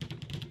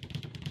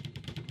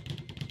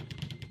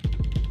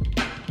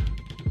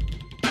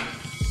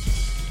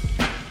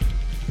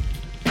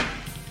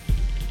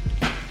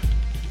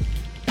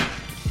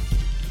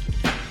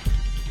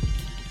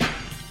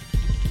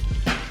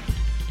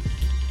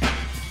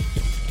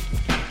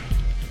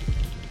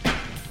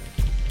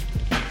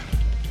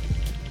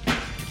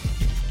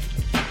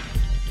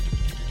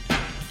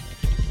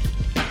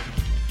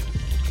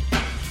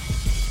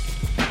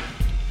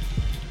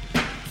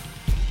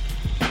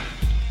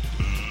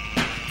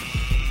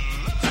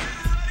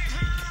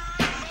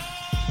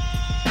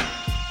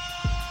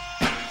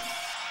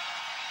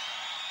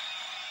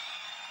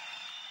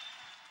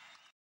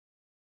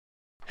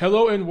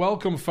Hello and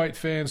welcome, fight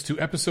fans, to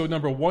episode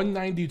number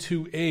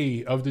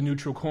 192A of the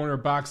Neutral Corner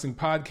Boxing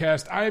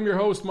Podcast. I am your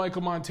host,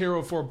 Michael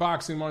Montero, for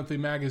Boxing Monthly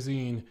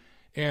Magazine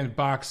and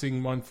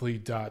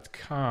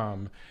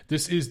BoxingMonthly.com.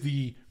 This is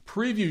the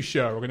preview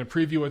show. We're going to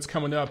preview what's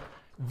coming up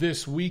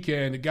this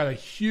weekend. It got a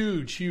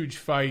huge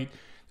fight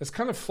that's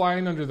kind of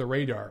flying under the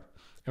radar.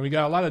 And we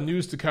got a lot of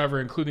news to cover,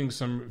 including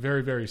some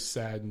very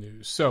sad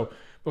news. So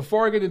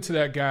before I get into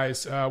that,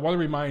 guys, I want to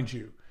remind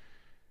you,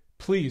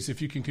 please, if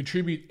you can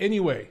contribute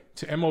anyway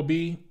to MOB,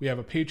 we have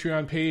a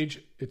Patreon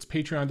page. It's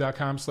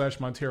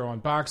patreon.com/Montero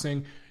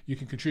Unboxing. You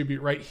can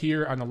contribute right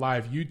here on the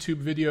live YouTube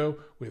video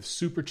with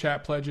super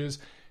chat pledges.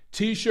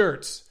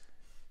 T-shirts.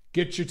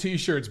 Get your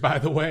T-shirts, by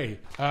the way.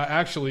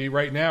 Actually,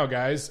 right now,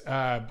 guys,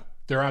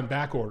 they're on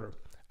back order.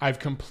 I've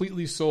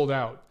completely sold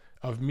out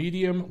of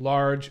medium,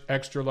 large,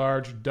 extra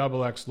large,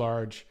 double X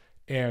large,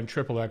 and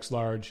triple X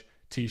large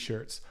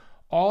T-shirts.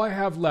 All I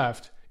have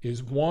left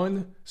is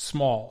one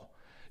small.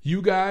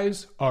 You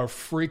guys are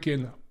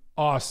freaking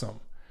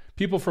awesome.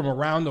 People from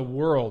around the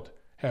world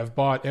have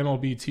bought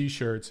MLB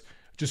T-shirts,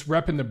 just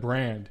repping the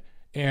brand.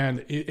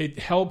 And it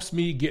helps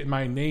me get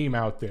my name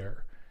out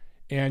there.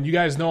 And you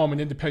guys know I'm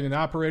an independent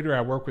operator. I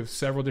work with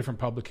several different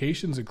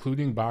publications,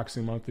 including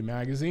Boxing Monthly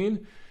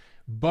Magazine.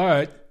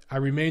 But I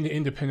remain an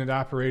independent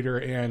operator.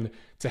 And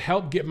to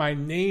help get my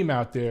name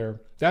out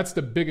there, that's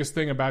the biggest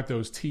thing about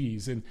those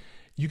tees. And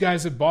you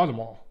guys have bought them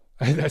all.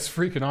 That's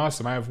freaking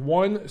awesome. I have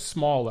one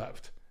small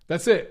left.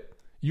 That's it.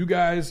 You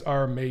guys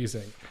are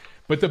amazing.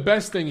 But the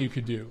best thing you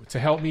could do to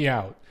help me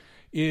out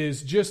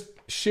is just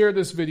share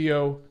this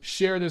video,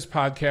 share this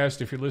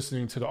podcast if you're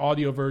listening to the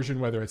audio version,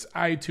 whether it's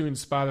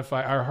iTunes,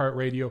 Spotify,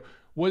 iHeartRadio,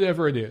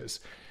 whatever it is.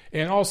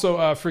 And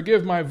also,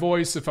 forgive my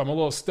voice if I'm a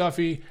little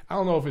stuffy. I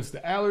don't know if it's the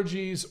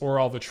allergies or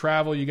all the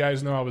travel. You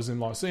guys know I was in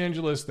Los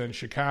Angeles, then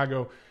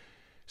Chicago.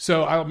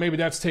 So maybe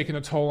that's taking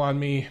a toll on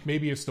me.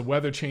 Maybe it's the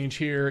weather change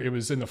here. It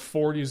was in the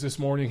 40s this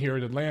morning here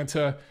in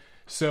Atlanta.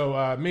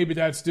 So maybe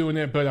that's doing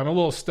it, but I'm a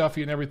little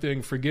stuffy and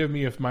everything. Forgive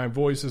me if my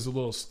voice is a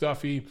little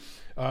stuffy.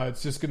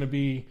 It's just going to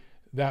be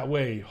that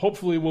way.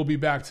 Hopefully we'll be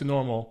back to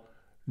normal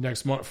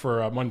next month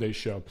for Monday's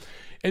show.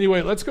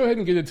 Anyway, let's go ahead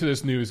and get into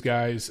this news,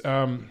 guys.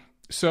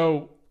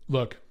 So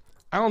look,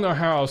 I don't know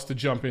how else to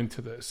jump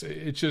into this.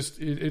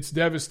 It's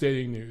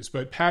devastating news.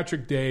 But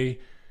Patrick Day,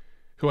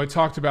 who I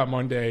talked about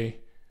Monday,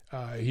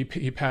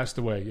 he passed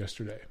away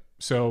yesterday.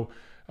 So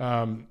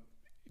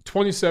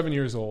 27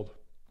 years old.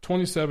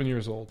 27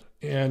 years old.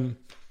 And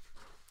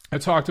I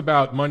talked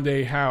about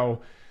Monday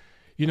how,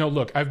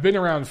 look, I've been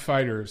around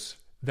fighters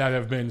that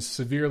have been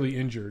severely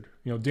injured.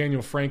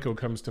 Daniel Franco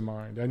comes to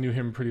mind. I knew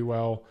him pretty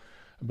well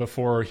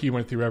before he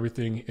went through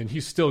everything, and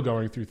he's still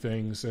going through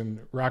things, and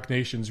Rock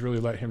Nation's really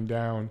let him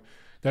down.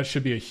 That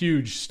should be a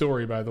huge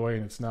story, by the way,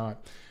 and it's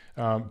not.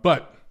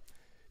 But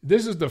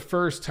this is the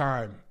first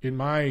time in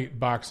my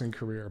boxing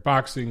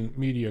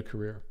media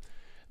career,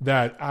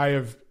 that I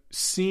have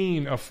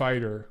seen a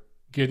fighter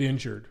get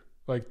injured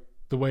like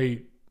the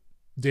way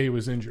Day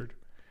was injured,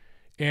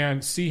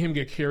 and see him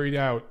get carried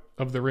out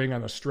of the ring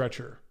on a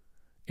stretcher,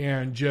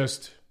 and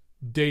just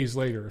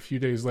a few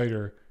days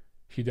later,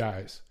 he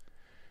dies.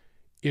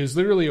 It was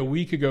literally a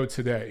week ago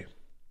today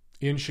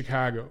in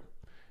Chicago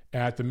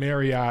at the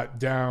Marriott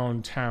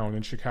downtown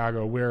in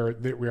Chicago, where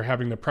we're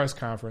having the press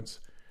conference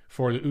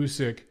for the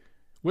Usyk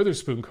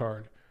Witherspoon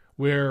card,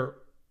 where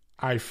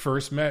I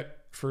first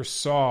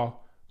saw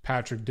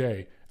Patrick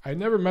Day. I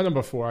never met him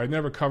before. I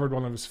never covered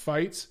one of his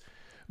fights,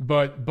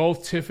 but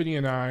both Tiffany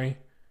and I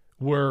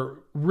were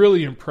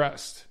really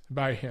impressed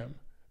by him,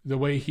 the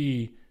way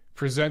he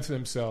presented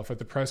himself at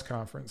the press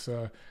conference.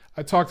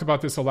 I talked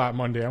about this a lot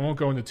Monday. I won't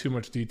go into too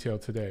much detail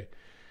today,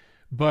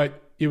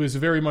 but it was a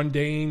very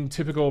mundane,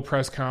 typical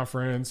press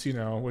conference,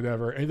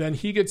 whatever. And then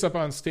he gets up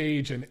on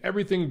stage and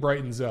everything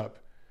brightens up.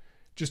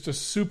 Just a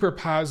super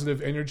positive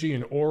energy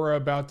and aura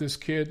about this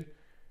kid.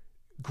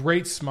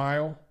 Great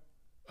smile.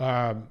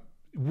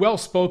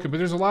 Well-spoken, but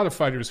there's a lot of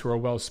fighters who are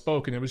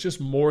well-spoken. It was just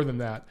more than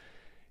that.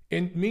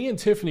 And me and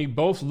Tiffany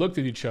both looked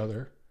at each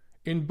other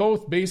and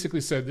both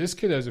basically said, this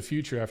kid has a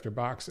future after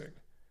boxing.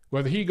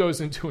 Whether he goes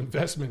into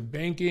investment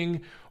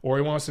banking or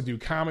he wants to do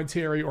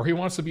commentary or he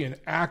wants to be an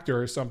actor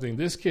or something,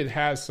 this kid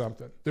has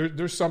something.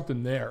 There's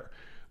something there.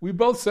 We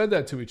both said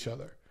that to each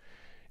other.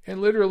 And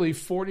literally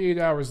 48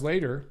 hours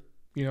later,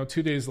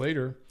 2 days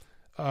later,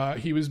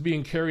 he was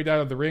being carried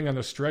out of the ring on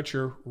a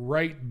stretcher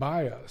right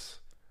by us.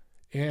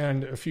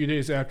 And a few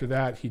days after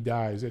that, he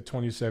dies at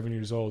 27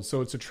 years old.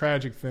 So it's a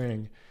tragic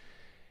thing.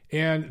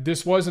 And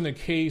this wasn't a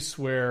case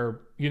where,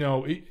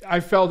 I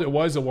felt it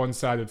was a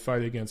one-sided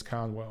fight against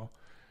Conwell.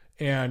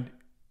 And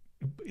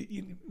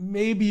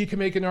maybe you can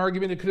make an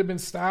argument it could have been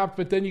stopped,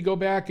 but then you go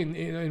back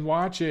and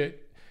watch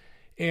it,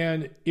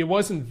 and it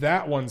wasn't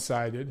that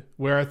one-sided,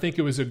 where I think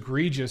it was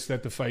egregious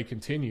that the fight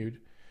continued.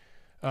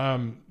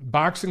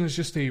 Boxing is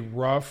just a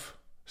rough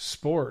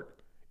sport.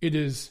 It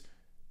is,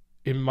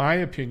 in my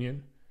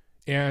opinion,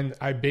 and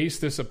I base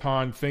this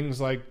upon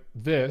things like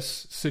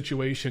this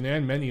situation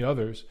and many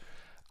others,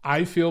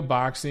 I feel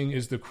boxing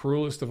is the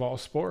cruelest of all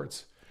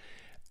sports.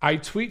 I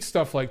tweet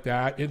stuff like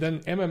that, and then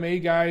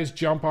MMA guys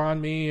jump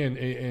on me,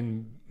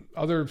 and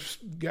other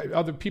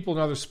people in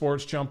other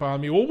sports jump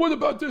on me. Well, what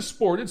about this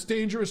sport? It's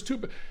dangerous too.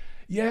 But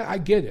yeah, I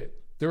get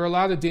it. There are a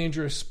lot of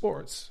dangerous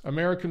sports.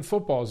 American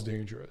football is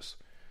dangerous.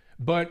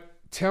 But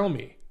tell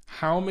me,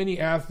 how many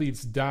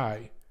athletes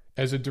die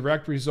as a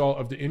direct result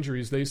of the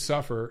injuries they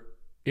suffer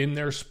in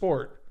their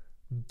sport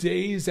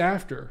days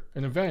after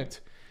an event?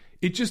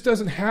 It just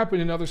doesn't happen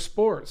in other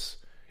sports.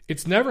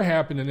 It's never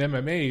happened in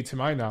MMA, to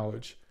my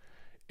knowledge.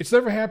 It's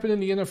never happened in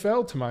the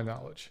NFL, to my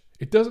knowledge.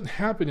 It doesn't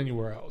happen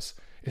anywhere else.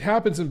 It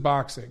happens in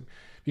boxing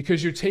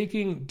because you're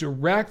taking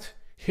direct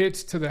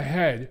hits to the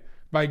head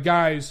by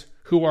guys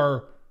who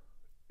are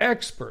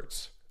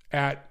experts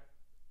at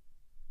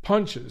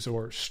punches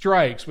or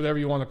strikes, whatever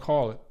you want to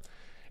call it.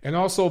 And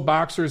also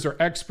boxers are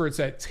experts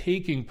at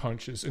taking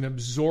punches and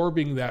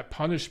absorbing that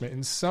punishment.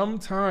 And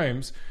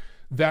sometimes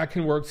that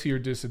can work to your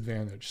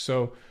disadvantage.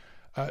 So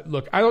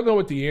look, I don't know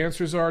what the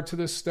answers are to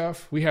this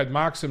stuff. We had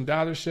Maxim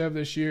Dadashev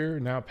this year,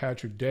 now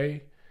Patrick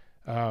Day.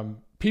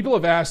 People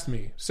have asked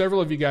me, several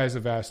of you guys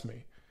have asked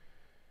me,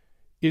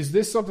 is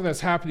this something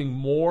that's happening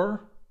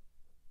more,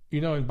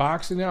 in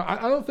boxing now?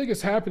 I don't think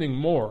it's happening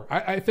more.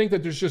 I think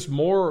that there's just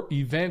more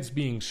events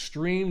being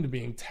streamed,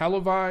 being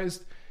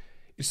televised.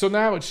 So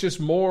now it's just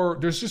more,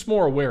 there's just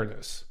more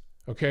awareness,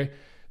 okay?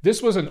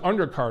 This was an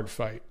undercard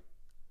fight.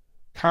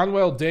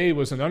 Conwell Day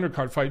was an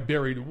undercard fight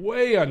buried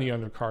way on the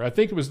undercard. I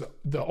think it was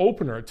the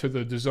opener to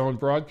the DAZN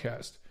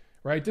broadcast,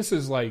 right? This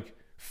is like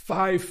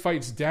 5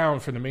 fights down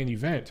from the main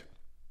event.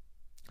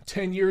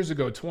 10 years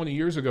ago, 20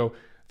 years ago,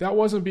 that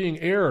wasn't being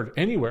aired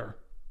anywhere.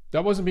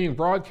 That wasn't being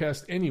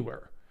broadcast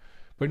anywhere.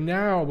 But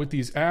now with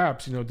these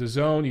apps,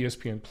 DAZN,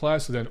 ESPN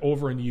Plus, and then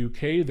over in the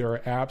UK, there are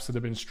apps that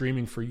have been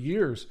streaming for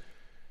years.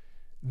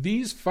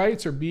 These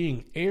fights are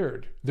being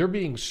aired. They're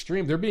being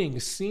streamed. They're being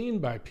seen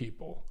by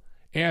people.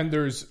 And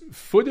there's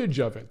footage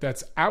of it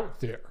that's out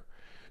there.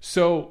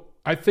 So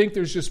I think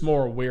there's just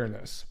more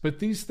awareness. But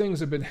these things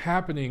have been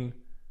happening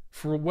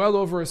for well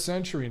over a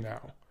century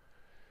now.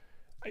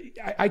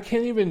 I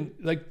can't even,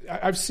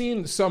 I've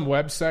seen some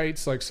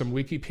websites, like some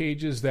wiki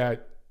pages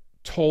that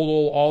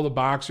total all the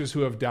boxers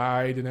who have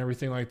died and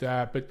everything like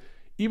that. But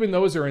even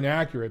those are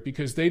inaccurate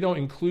because they don't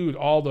include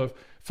all the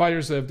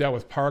fighters that have dealt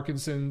with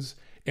Parkinson's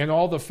and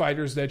all the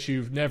fighters that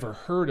you've never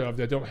heard of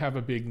that don't have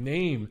a big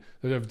name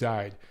that have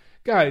died.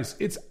 Guys,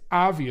 it's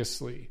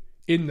obviously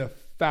in the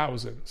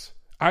thousands.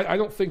 I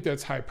don't think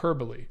that's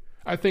hyperbole.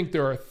 I think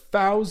there are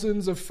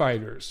thousands of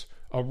fighters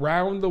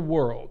around the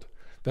world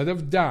that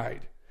have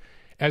died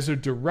as a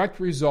direct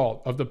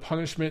result of the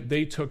punishment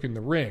they took in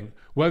the ring,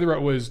 whether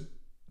it was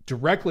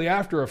directly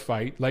after a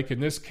fight, like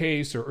in this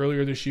case or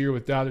earlier this year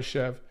with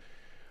Dadashev,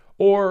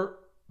 or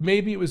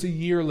maybe it was a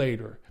year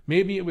later,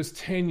 maybe it was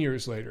 10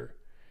 years later.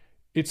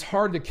 It's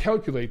hard to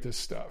calculate this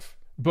stuff,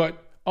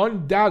 but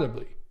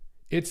undoubtedly,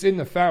 it's in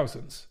the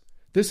thousands.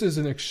 This is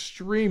an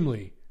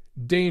extremely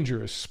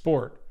dangerous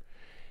sport.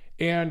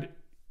 And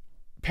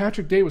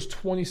Patrick Day was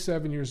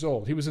 27 years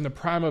old. He was in the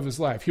prime of his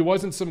life. He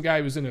wasn't some guy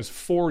who was in his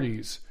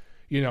 40s,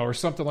 or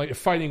something like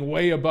fighting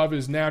way above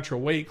his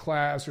natural weight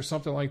class or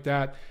something like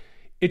that.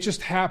 It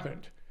just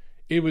happened.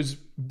 It was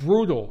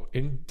brutal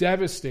and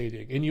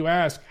devastating. And you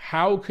ask,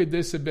 how could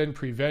this have been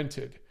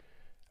prevented?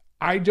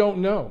 I don't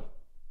know.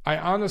 I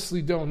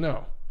honestly don't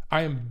know.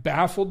 I am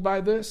baffled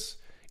by this.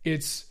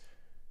 It's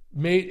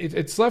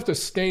left a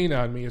stain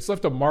on me. It's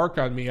left a mark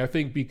on me, I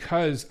think,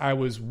 because I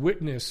was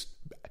witnessed.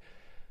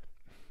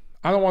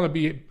 I don't want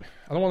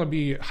to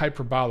be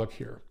hyperbolic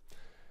here.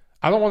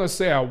 I don't want to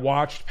say I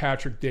watched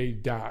Patrick Day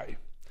die,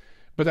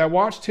 but I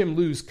watched him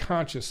lose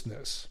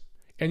consciousness,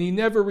 and he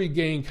never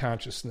regained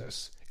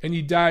consciousness, and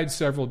he died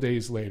several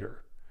days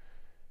later.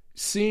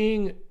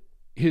 Seeing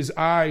his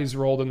eyes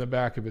rolled in the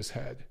back of his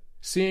head,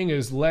 seeing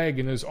his leg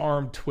and his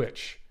arm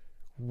twitch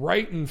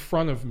right in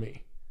front of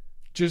me,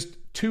 just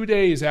 2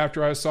 days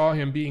after I saw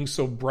him being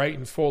so bright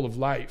and full of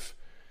life.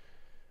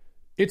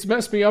 It's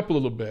messed me up a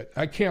little bit.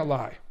 I can't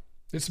lie.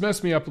 It's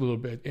messed me up a little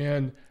bit.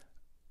 And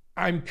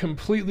I'm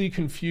completely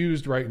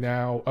confused right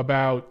now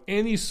about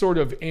any sort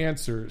of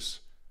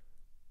answers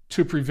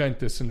to prevent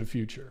this in the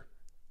future.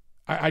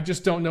 I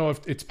just don't know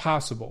if it's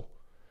possible.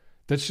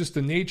 That's just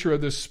the nature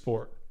of this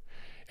sport.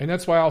 And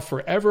that's why I'll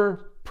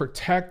forever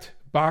protect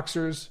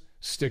boxers,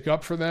 stick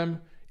up for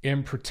them,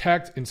 and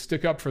protect and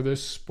stick up for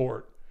this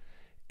sport.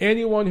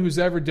 Anyone who's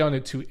ever done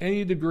it to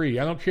any degree,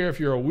 I don't care if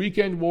you're a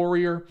weekend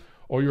warrior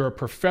or you're a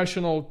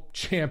professional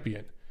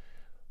champion,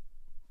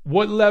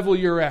 what level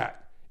you're at,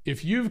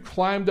 if you've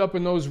climbed up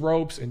in those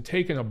ropes and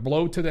taken a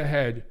blow to the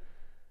head,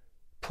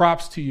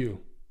 props to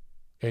you.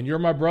 And you're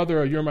my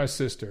brother or you're my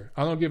sister.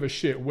 I don't give a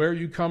shit where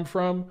you come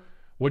from,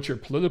 what your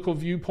political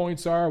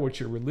viewpoints are, what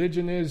your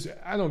religion is.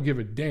 I don't give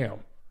a damn.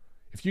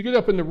 If you get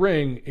up in the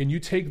ring and you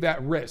take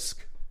that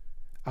risk,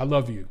 I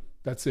love you.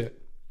 That's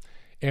it.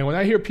 And when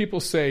I hear people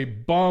say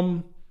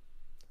bum,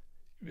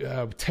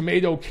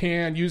 tomato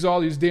can, use all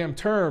these damn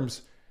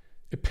terms,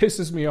 it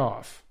pisses me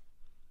off.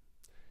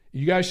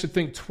 You guys should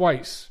think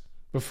twice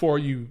before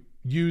you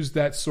use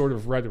that sort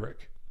of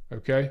rhetoric,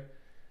 okay?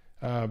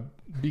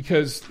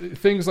 because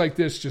things like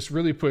this just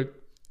really put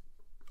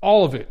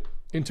all of it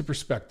into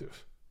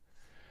perspective.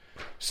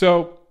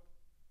 So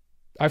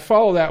I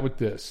follow that with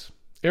this.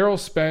 Errol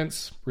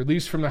Spence,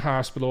 released from the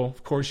hospital,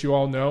 of course you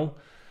all know,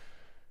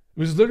 it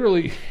was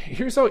literally,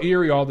 here's how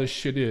eerie all this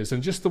shit is,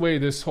 and just the way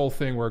this whole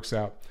thing works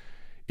out.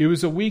 It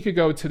was a week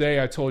ago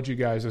today, I told you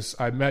guys this,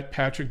 I met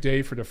Patrick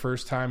Day for the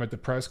first time at the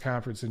press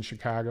conference in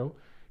Chicago.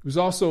 It was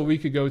also a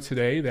week ago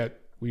today that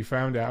we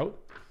found out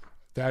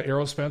that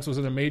Errol Spence was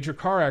in a major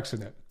car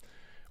accident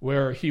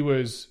where he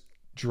was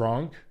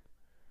drunk,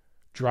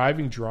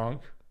 driving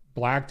drunk,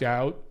 blacked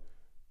out,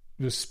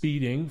 was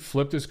speeding,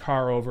 flipped his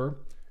car over,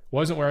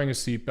 wasn't wearing a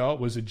seatbelt,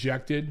 was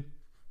ejected,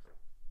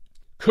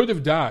 could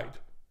have died,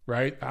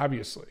 right?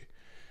 Obviously.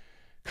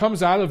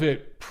 Comes out of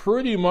it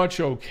pretty much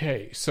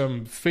okay.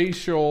 Some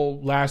facial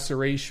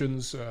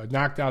lacerations,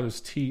 knocked out his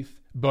teeth,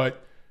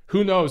 but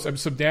who knows?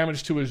 Some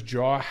damage to his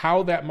jaw.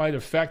 How that might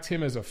affect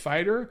him as a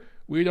fighter,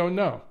 we don't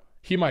know.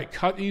 He might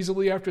cut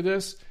easily after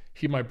this.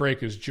 He might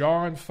break his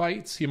jaw in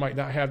fights. He might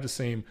not have the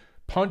same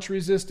punch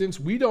resistance.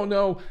 We don't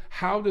know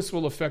how this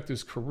will affect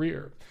his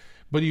career.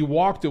 But he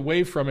walked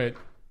away from it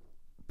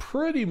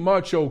pretty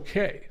much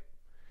okay.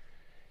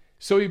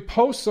 So he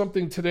posts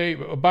something today.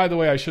 By the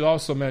way, I should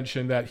also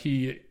mention that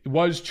he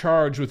was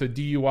charged with a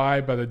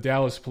DUI by the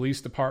Dallas Police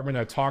Department.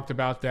 I talked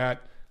about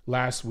that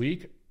last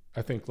week.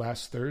 I think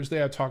last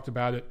Thursday I talked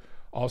about it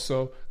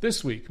also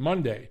this week,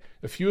 Monday.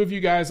 A few of you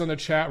guys on the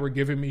chat were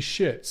giving me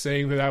shit,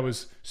 saying that I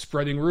was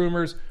spreading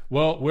rumors.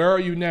 Well, where are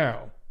you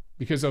now?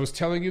 Because I was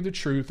telling you the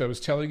truth. I was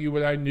telling you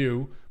what I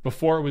knew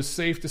before it was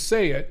safe to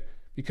say it,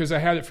 because I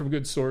had it from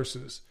good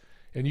sources.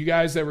 And you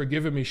guys that were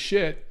giving me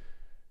shit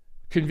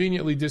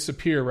conveniently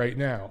disappear right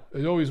now.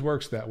 It always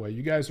works that way.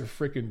 You guys are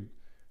freaking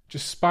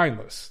just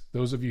spineless,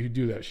 those of you who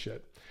do that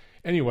shit.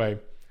 Anyway,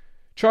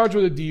 charged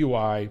with a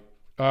DUI,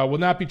 will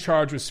not be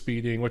charged with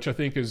speeding, which I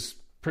think is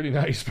pretty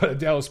nice by the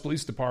Dallas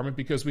Police Department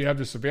because we have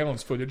the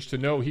surveillance footage to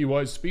know he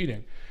was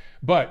speeding.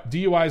 But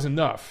DUI is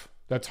enough.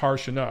 That's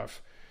harsh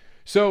enough.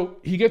 So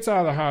he gets out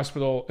of the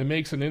hospital and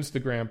makes an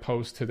Instagram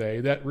post today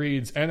that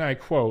reads, and I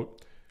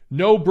quote,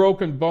 "No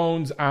broken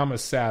bones, I'm a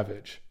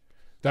savage."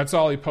 That's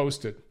all he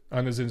posted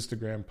on his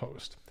Instagram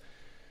post.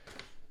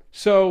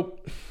 So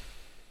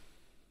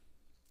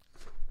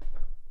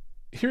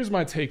here's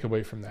my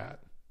takeaway from that.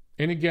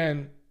 And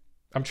again,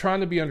 I'm trying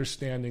to be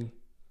understanding,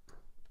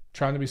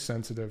 trying to be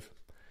sensitive.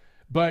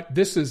 But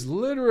this is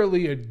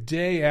literally a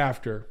day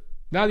after,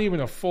 not even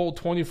a full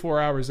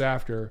 24 hours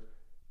after,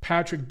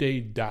 Patrick Day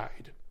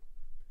died.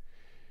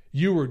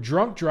 You were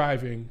drunk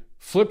driving,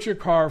 flipped your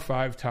car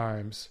 5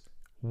 times,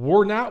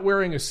 were not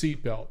wearing a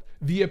seatbelt,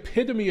 the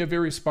epitome of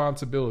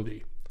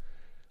irresponsibility.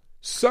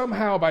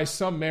 Somehow, by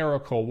some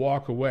miracle,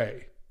 walk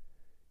away.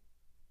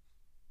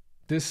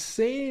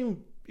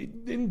 During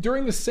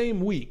the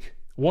same week,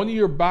 one of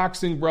your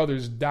boxing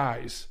brothers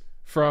dies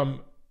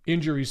from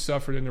injuries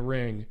suffered in the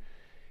ring.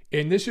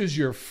 And this is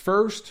your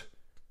first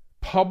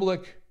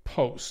public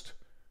post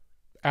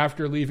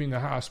after leaving the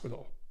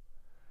hospital.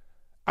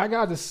 I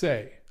got to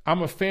say,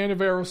 I'm a fan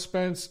of Errol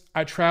Spence.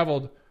 I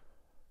traveled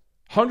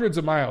hundreds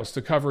of miles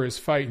to cover his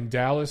fight in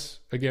Dallas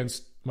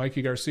against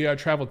Mikey Garcia. I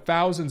traveled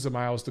thousands of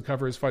miles to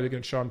cover his fight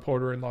against Sean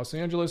Porter in Los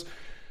Angeles.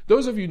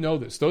 Those of you know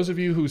this. Those of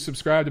you who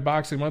subscribe to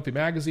Boxing Monthly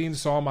magazine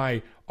saw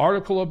my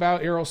article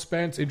about Errol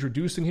Spence,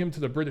 introducing him to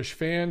the British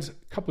fans a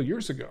couple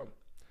years ago.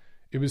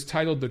 It was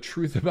titled The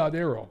Truth About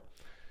Errol.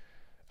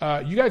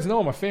 You guys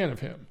know I'm a fan of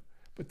him,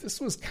 but this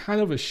was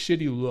kind of a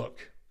shitty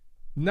look.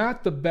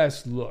 Not the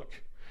best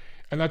look.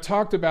 And I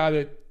talked about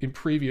it in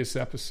previous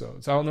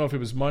episodes. I don't know if it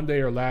was Monday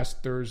or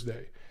last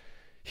Thursday.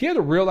 He had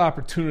a real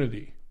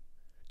opportunity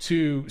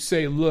to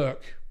say,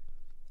 look,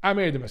 I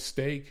made a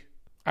mistake.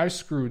 I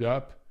screwed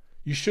up.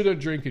 You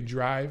shouldn't drink and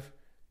drive.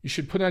 You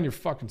should put on your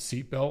fucking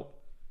seatbelt.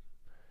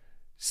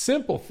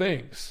 Simple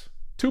things.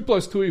 2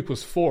 + 2 =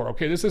 4.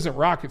 Okay, this isn't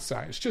rocket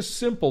science. Just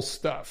simple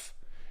stuff.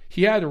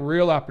 He had a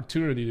real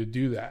opportunity to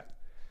do that.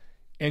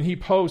 And he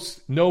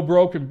posts, "No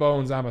broken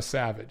bones, I'm a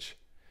savage."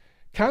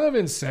 Kind of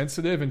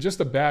insensitive and just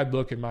a bad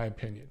look in my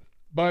opinion.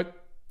 But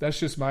that's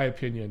just my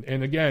opinion.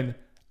 And again,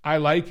 I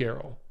like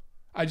Errol.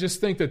 I just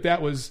think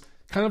that was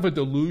kind of a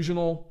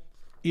delusional,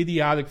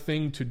 idiotic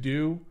thing to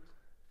do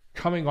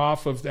coming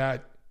off of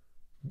that.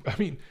 I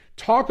mean,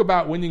 talk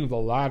about winning the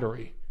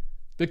lottery.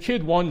 The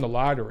kid won the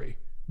lottery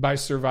by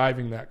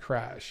surviving that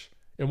crash.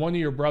 And one of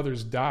your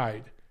brothers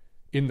died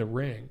in the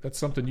ring. That's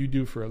something you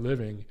do for a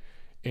living.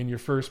 And your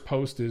first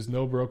post is,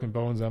 "No broken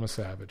bones, I'm a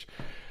savage."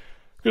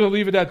 I'm going to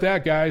leave it at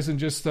that, guys, and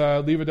just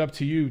leave it up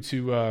to you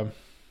to,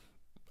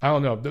 I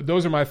don't know.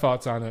 Those are my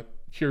thoughts on it.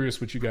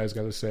 Curious what you guys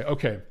got to say.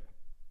 Okay,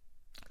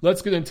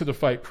 let's get into the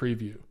fight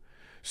preview.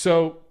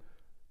 So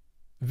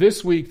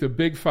this week, the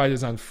big fight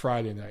is on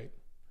Friday night.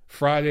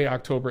 Friday,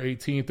 October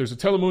 18th. There's a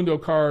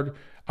Telemundo card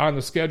on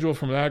the schedule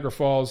from Niagara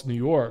Falls, New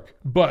York.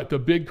 But the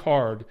big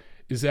card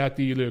is at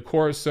the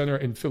Liacouras Center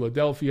in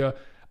Philadelphia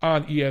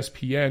on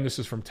ESPN. This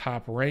is from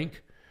Top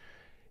Rank.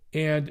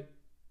 And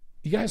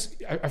you guys,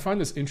 I find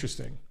this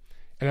interesting,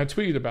 and I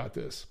tweeted about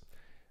this.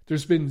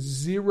 There's been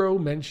zero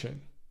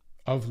mention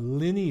of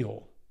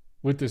lineal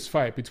with this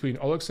fight between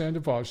Alexander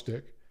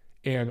Gvozdyk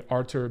and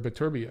Artur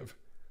Beterbiev.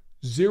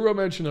 Zero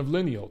mention of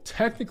lineal.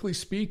 Technically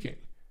speaking,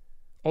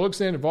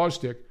 Alexander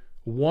Gvozdyk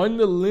won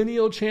the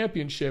lineal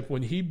championship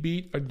when he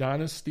beat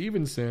Adonis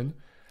Stevenson.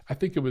 I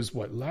think it was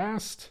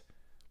last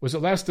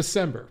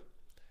December?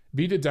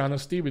 Beat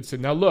Adonis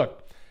Stevenson. Now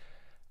look,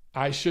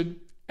 I should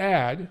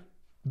add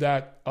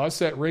that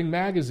us at Ring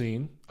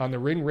Magazine on the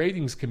Ring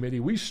Ratings Committee,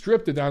 we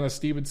stripped Adonis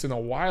Stevenson a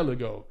while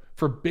ago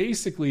for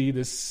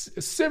basically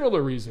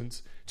similar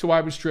reasons to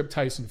why we stripped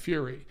Tyson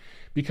Fury,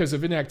 because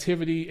of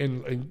inactivity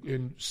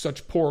and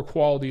such poor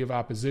quality of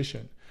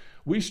opposition.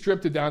 We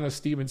stripped Adonis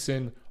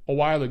Stevenson a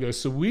while ago,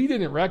 so we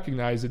didn't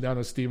recognize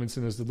Adonis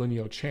Stevenson as the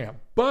lineal champ.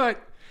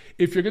 But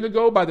if you're going to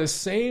go by the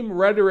same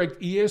rhetoric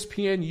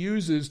ESPN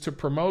uses to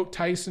promote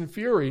Tyson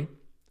Fury,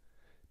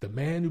 the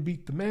man who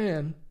beat the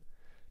man,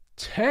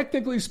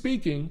 technically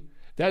speaking,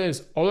 that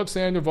is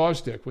Alexander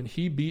Gvozdyk when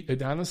he beat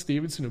Adonis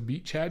Stevenson, who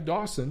beat Chad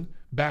Dawson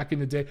back in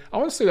the day. I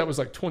want to say that was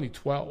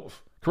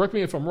 2012. Correct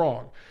me if I'm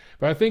wrong.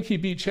 But I think he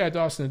beat Chad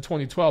Dawson in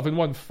 2012 and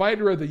won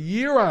Fighter of the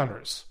Year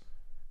honors.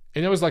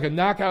 And it was like a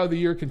knockout of the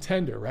year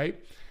contender, right?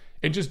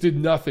 And just did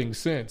nothing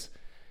since.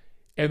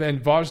 And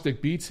then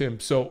Gvozdyk beats him.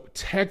 So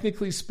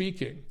technically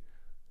speaking,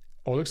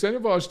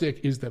 Alexander Gvozdyk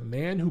is the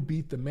man who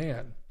beat the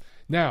man.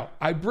 Now,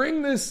 I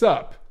bring this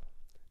up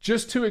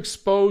just to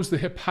expose the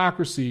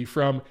hypocrisy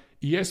from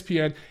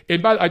ESPN.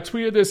 And I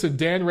tweeted this and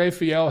Dan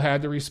Raphael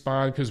had to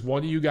respond because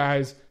one of you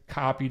guys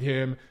copied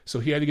him. So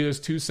he had to get his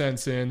 2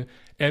 cents in.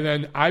 And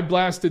then I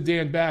blasted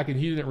Dan back and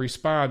he didn't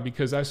respond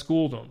because I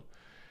schooled him.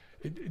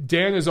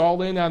 Dan is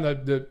all in on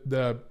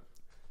the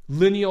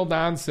lineal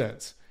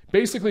nonsense.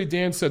 Basically,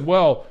 Dan said,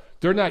 well,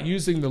 they're not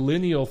using the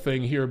lineal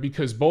thing here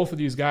because both of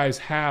these guys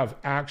have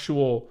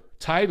actual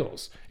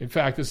titles. In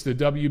fact, it's the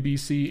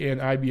WBC and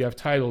IBF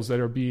titles that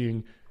are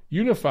being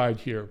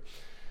unified here.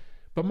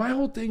 But my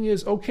whole thing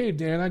is, okay,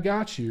 Dan, I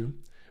got you.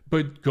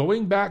 But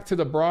going back to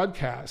the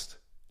broadcast,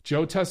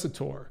 Joe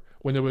Tessitore,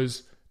 when it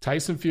was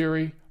Tyson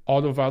Fury,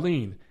 Aldo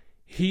Valine,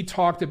 he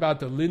talked about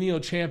the lineal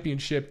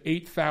championship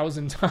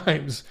 8,000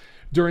 times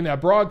during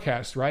that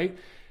broadcast, right?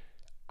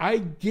 I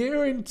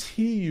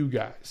guarantee you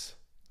guys,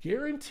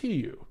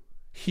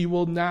 he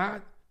will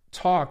not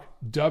talk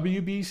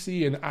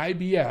WBC and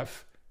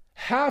IBF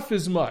half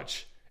as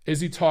much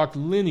as he talked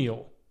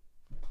lineal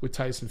with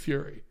Tyson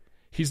Fury.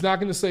 He's not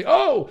going to say,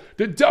 oh,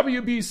 the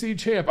WBC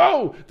champ,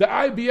 oh, the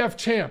IBF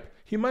champ.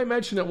 He might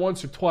mention it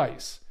once or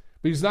twice,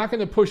 but he's not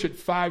going to push it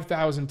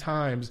 5,000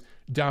 times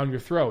down your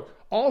throat.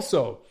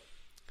 Also,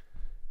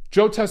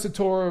 Joe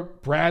Tessitore,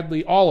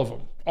 Bradley, all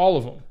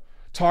of them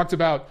talked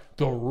about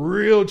the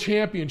real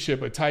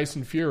championship of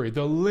Tyson Fury,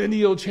 the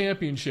lineal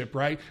championship,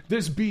 right?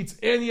 This beats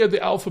any of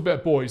the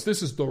alphabet boys.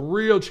 This is the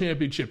real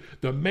championship,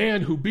 the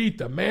man who beat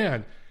the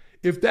man.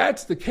 If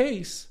that's the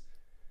case,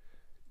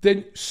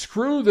 then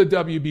screw the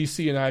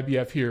WBC and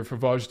IBF here for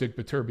Gvozdyk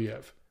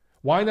Beterbiev.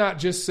 Why not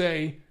just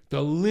say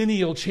the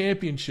lineal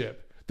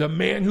championship, the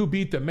man who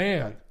beat the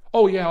man?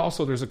 Oh yeah,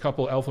 also there's a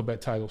couple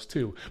alphabet titles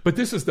too. But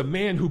this is the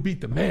man who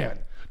beat the man.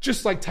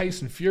 Just like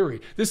Tyson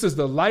Fury. This is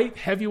the light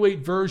heavyweight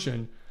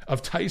version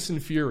of Tyson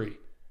Fury.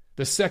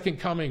 The second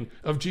coming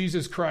of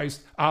Jesus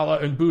Christ, Allah,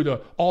 and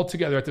Buddha all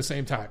together at the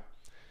same time.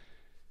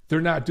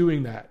 They're not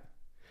doing that.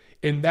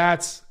 And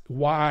that's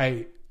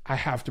why I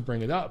have to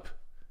bring it up.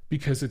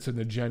 Because it's an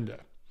agenda.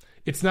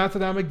 It's not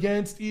that I'm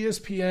against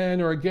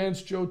ESPN or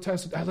against Joe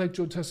Tessitore. I like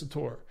Joe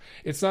Tessitore.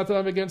 It's not that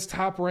I'm against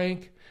Top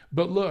Rank.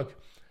 But look,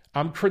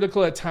 I'm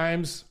critical at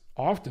times,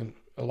 often,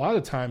 a lot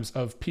of times,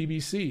 of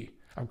PBC.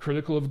 I'm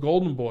critical of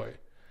Golden Boy.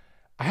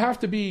 I have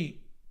to be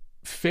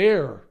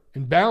fair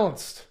and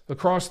balanced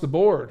across the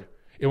board.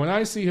 And when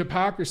I see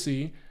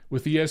hypocrisy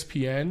with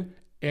ESPN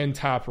and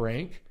Top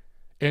Rank,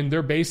 and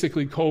they're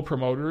basically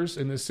co-promoters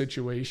in this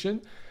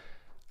situation,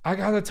 I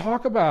got to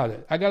talk about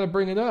it. I got to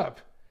bring it up.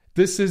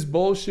 This is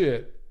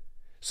bullshit.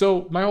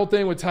 So my whole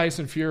thing with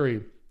Tyson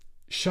Fury,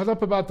 shut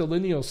up about the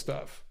lineal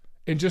stuff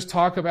and just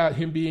talk about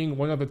him being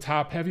one of the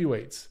top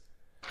heavyweights.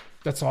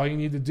 That's all you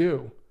need to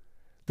do.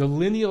 The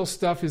lineal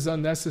stuff is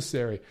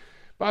unnecessary.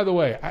 By the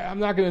way, I'm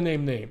not going to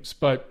name names,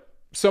 but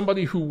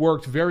somebody who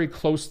worked very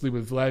closely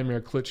with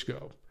Vladimir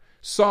Klitschko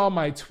saw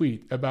my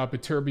tweet about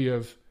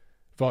Beterbiev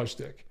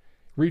Gvozdyk,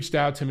 reached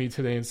out to me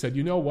today and said,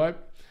 you know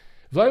what?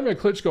 Vladimir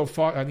Klitschko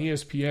fought on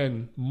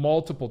ESPN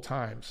multiple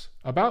times.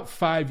 About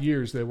 5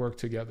 years they worked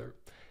together.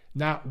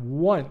 Not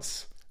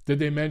once did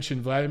they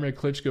mention Vladimir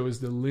Klitschko as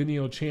the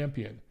lineal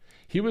champion.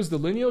 He was the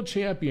lineal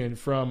champion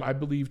from, I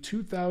believe,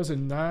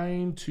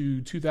 2009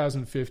 to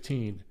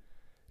 2015.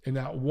 And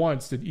not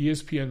once did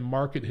ESPN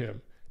market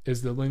him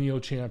as the lineal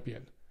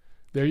champion.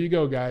 There you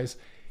go, guys.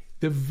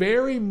 The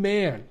very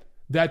man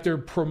that they're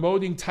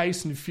promoting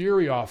Tyson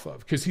Fury off of,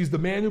 because he's the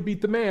man who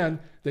beat the man,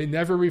 they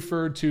never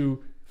referred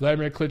to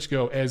Vladimir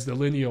Klitschko as the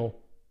lineal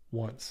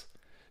once.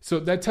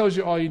 So that tells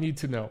you all you need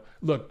to know.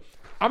 Look,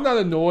 I'm not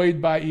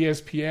annoyed by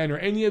ESPN or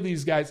any of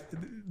these guys.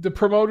 the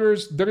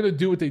promoters, they're going to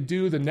do what they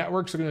do. The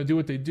networks are going to do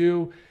what they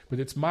do. But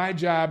it's my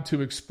job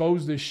to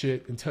expose this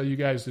shit and tell you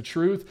guys the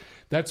truth.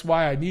 That's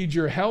why I need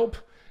your help.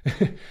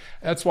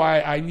 That's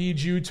why I need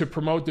you to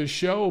promote this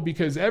show,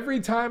 because every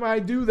time I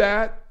do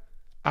that,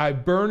 I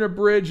burn a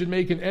bridge and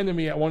make an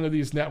enemy at one of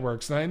these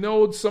networks. And I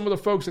know some of the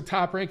folks at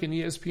Top Rank and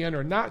ESPN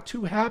are not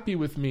too happy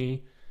with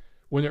me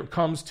when it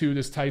comes to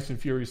this Tyson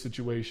Fury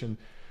situation.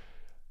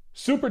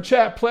 Super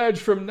chat pledge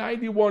from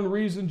 91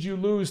 Reasons You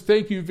Lose.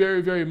 Thank you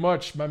very, very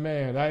much, my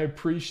man. I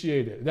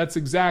appreciate it. That's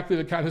exactly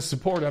the kind of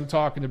support I'm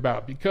talking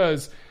about,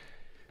 because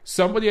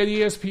somebody at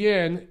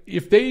ESPN,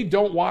 if they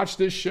don't watch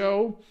this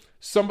show,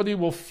 somebody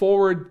will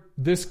forward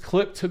this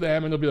clip to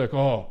them and they'll be like,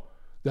 oh,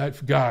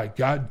 that guy,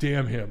 God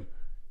damn him.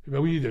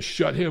 We need to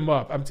shut him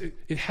up.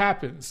 It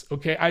happens,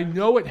 okay? I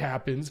know it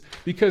happens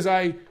because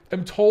I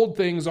am told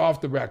things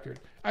off the record.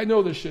 I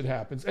know this shit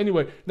happens.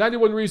 Anyway,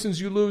 91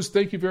 Reasons You Lose.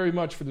 Thank you very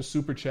much for the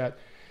super chat.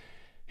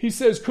 He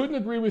says, couldn't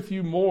agree with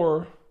you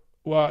more.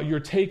 Well, your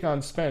take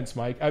on Spence,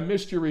 Mike. I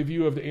missed your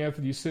review of the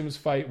Anthony Sims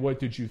fight. What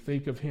did you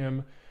think of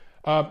him?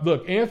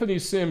 Look, Anthony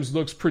Sims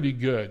looks pretty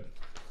good.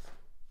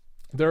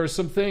 There are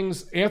some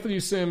things. Anthony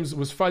Sims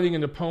was fighting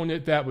an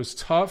opponent that was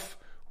tough,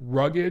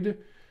 rugged,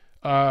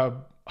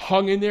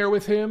 hung in there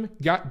with him,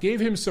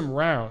 gave him some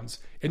rounds,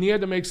 and he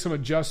had to make some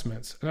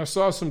adjustments. And I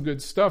saw some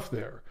good stuff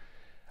there.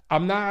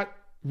 I'm not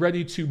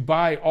ready to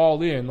buy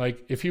all in.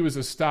 Like, if he was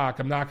a stock,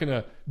 I'm not going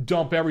to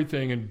dump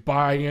everything and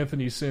buy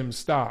Anthony Sims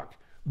stock.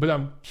 But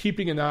I'm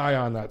keeping an eye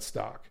on that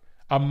stock.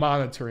 I'm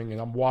monitoring it.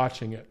 I'm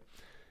watching it.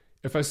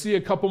 If I see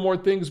a couple more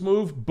things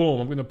move, boom,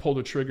 I'm going to pull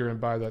the trigger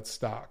and buy that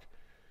stock.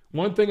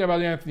 One thing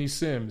about Anthony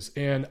Sims,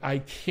 and I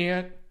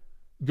can't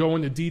go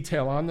into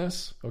detail on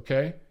this,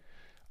 okay?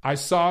 I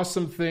saw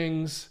some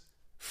things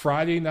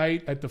Friday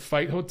night at the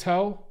Fight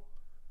Hotel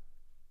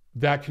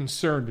that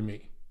concerned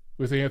me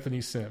with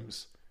Anthony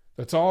Sims.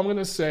 That's all I'm going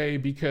to say,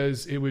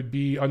 because it would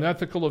be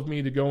unethical of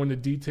me to go into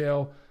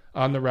detail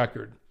on the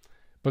record.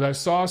 But I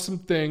saw some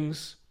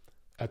things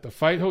at the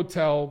Fight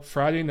Hotel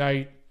Friday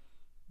night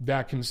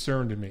that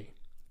concerned me,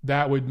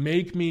 that would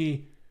make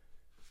me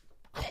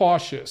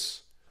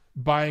cautious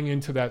buying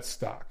into that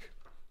stock.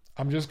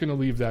 I'm just going to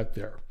leave that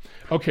there.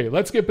 Okay,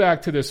 let's get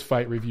back to this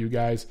fight review,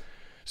 guys.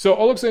 So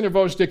Alexander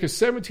Gvozdyk is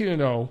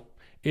 17-0,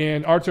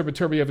 and Artur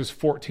Beterbiev is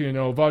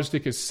 14-0.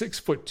 Gvozdyk is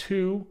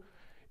 6'2",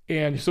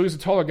 and so he's a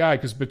taller guy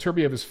because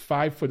Beterbiev is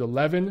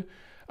 5'11".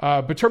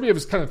 Beterbiev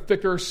is kind of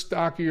thicker,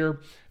 stockier,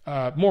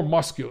 more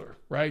muscular,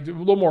 right? A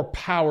little more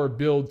power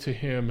build to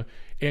him.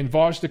 And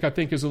Gvozdyk, I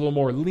think, is a little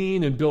more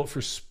lean and built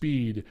for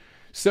speed.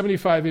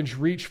 75-inch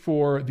reach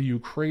for the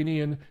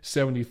Ukrainian,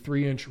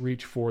 73-inch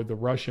reach for the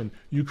Russian.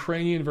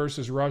 Ukrainian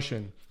versus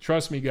Russian.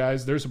 Trust me,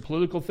 guys, there's a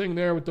political thing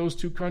there with those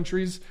two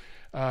countries.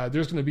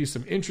 There's going to be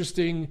some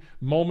interesting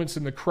moments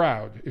in the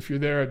crowd if you're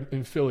there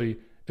in Philly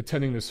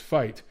attending this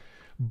fight.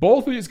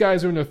 Both of these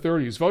guys are in their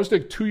 30s.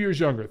 Gvozdyk, 2 years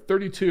younger,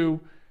 32,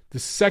 the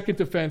second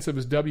defense of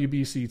his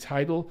WBC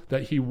title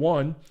that he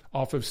won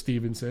off of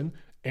Stevenson,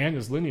 and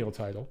his lineal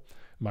title,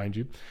 mind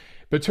you.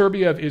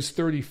 Beterbiev is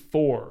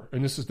 34,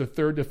 and this is the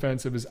third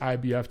defense of his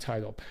IBF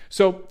title.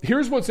 So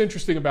here's what's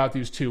interesting about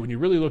these two when you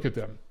really look at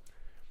them.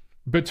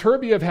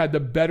 Beterbiev had the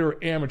better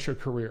amateur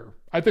career,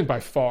 I think by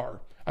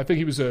far. I think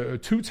he was a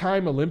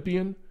two-time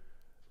Olympian.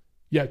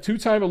 Yeah,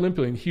 two-time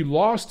Olympian. He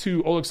lost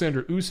to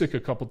Alexander Usyk a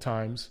couple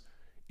times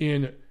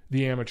in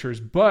the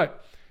amateurs,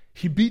 but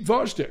he beat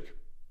Gvozdyk.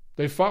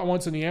 They fought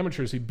once in the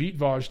amateurs. He beat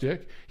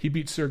Gvozdyk. He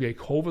beat Sergey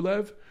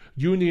Kovalev,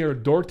 Junior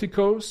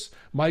Dorticos,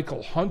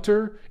 Michael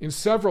Hunter, and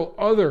several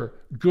other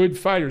good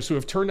fighters who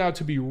have turned out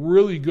to be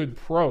really good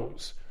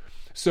pros.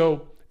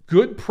 So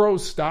good pro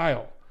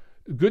style,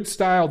 good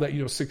style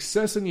that,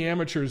 success in the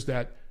amateurs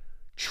that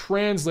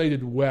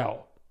translated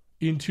well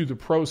into the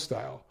pro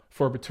style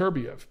for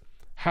Beterbiev.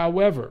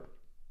 However,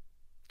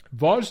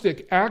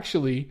 Gvozdyk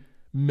actually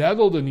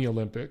medaled in the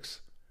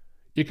Olympics.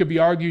 It could be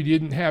argued he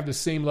didn't have the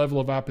same level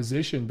of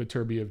opposition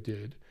Beterbiev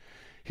did.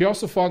 He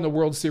also fought in the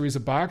World Series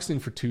of Boxing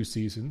for 2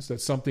 seasons.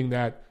 That's something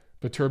that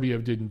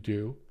Beterbiev didn't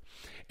do.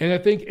 And I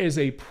think as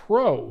a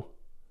pro,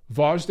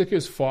 Gvozdyk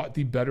has fought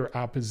the better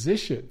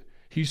opposition.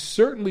 He's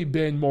certainly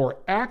been more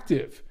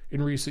active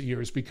in recent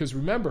years because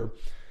remember,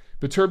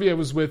 Beterbiev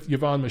was with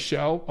Yvon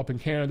Michel up in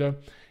Canada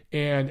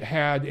and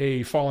had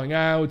a falling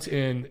out,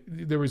 and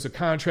there was a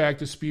contract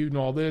dispute and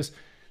all this.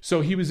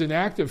 So he was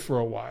inactive for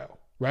a while,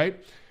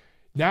 right?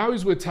 Now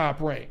he's with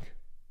Top Rank.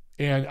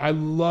 And I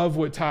love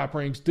what Top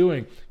Rank's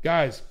doing.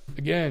 Guys,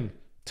 again,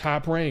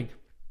 Top Rank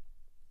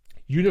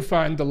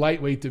unifying the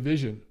lightweight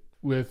division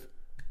with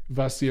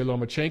Vasily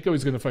Lomachenko.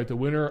 He's going to fight the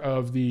winner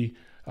of the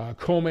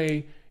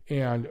Comey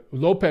and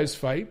Lopez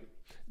fight.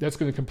 That's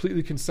going to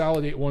completely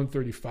consolidate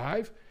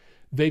 135.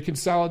 They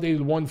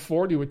consolidated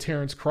 140 with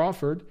Terrence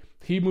Crawford.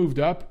 He moved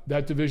up.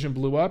 That division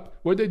blew up.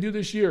 What did they do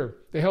this year?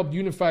 They helped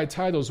unify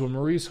titles when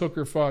Maurice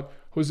Hooker fought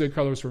Jose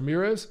Carlos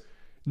Ramirez.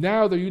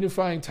 Now they're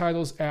unifying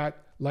titles at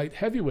light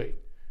heavyweight.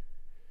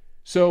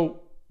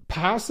 So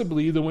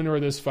possibly the winner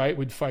of this fight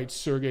would fight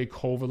Sergey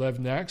Kovalev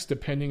next,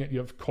 depending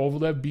if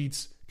Kovalev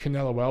beats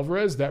Canelo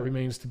Alvarez. That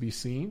remains to be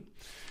seen.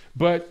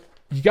 But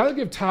you got to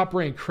give Top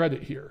Rank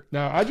credit here.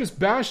 Now, I just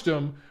bashed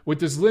them with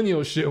this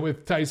lineal shit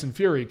with Tyson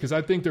Fury because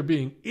I think they're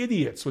being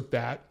idiots with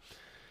that.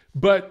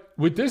 But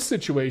with this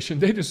situation,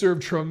 they deserve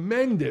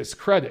tremendous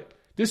credit.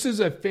 This is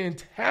a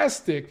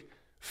fantastic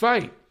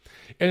fight.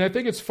 And I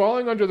think it's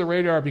falling under the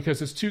radar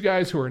because it's two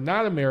guys who are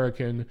not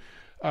American.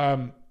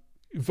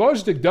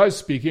 Gvozdyk does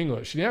speak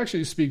English, and he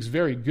actually speaks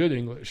very good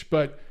English,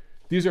 but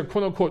these are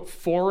quote-unquote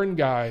foreign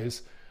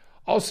guys.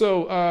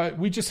 Also,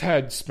 we just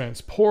had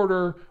Spence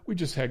Porter. We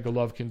just had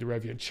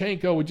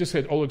Golovkin-Derevianchenko. We just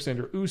had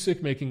Alexander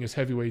Usyk making his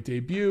heavyweight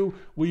debut.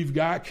 We've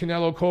got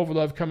Canelo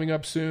Kovalev coming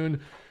up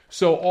soon.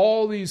 So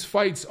all these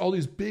fights, all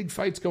these big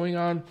fights going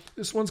on,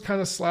 this one's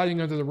kind of sliding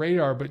under the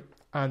radar, but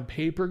on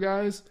paper,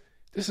 guys,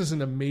 this is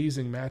an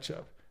amazing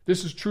matchup.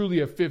 This is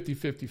truly a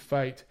 50-50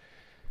 fight.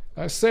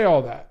 I say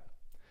all that.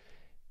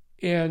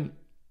 And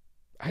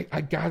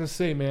I got to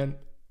say, man,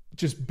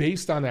 just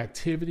based on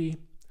activity,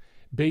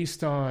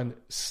 based on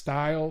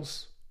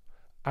styles,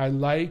 I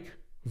like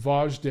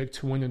Gvozdyk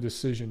to win a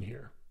decision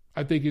here.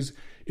 I think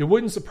it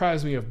wouldn't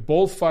surprise me if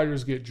both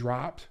fighters get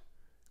dropped.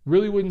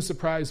 Really wouldn't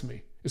surprise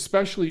me,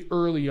 especially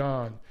early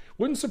on.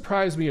 Wouldn't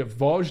surprise me if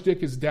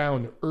Gvozdyk is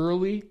down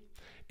early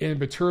and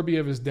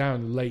Beterbiev is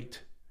down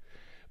late.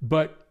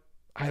 But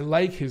I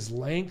like his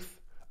length.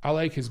 I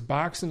like his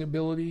boxing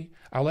ability.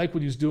 I like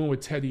what he's doing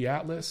with Teddy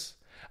Atlas.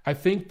 I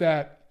think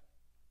that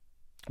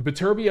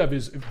Beterbiev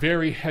is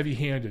very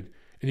heavy-handed,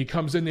 and he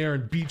comes in there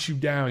and beats you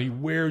down. He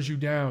wears you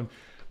down.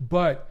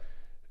 But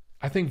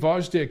I think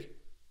Gvozdyk,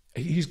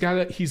 he's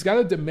got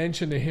a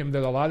dimension to him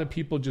that a lot of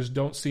people just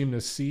don't seem to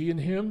see in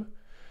him.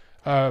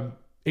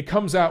 It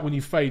comes out when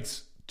he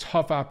fights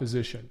tough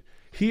opposition.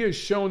 He has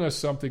shown us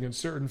something in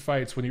certain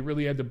fights when he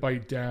really had to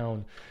bite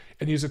down.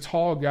 And he's a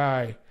tall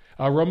guy.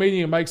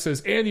 Romanian Mike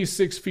says, and he's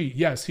 6 feet.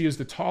 Yes, he is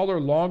the taller,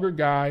 longer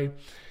guy.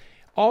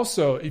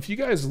 Also, if you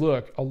guys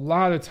look, a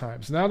lot of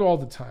times, not all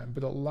the time,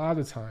 but a lot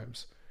of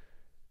times,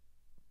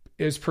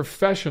 as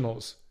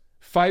professionals,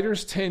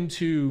 fighters tend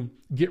to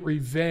get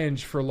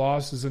revenge for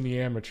losses in the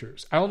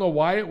amateurs. I don't know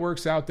why it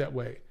works out that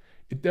way.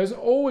 It doesn't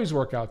always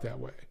work out that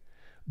way,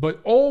 but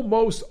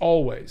almost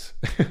always.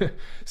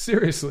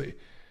 Seriously,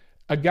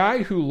 a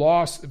guy who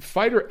lost,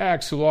 Fighter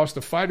X, who lost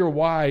to Fighter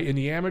Y in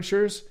the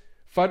amateurs,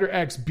 Fighter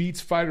X beats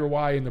Fighter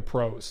Y in the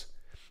pros.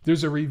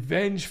 There's a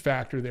revenge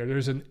factor there.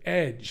 There's an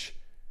edge.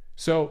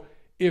 So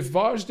if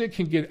Gvozdyk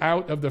can get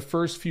out of the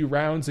first few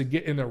rounds and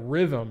get in a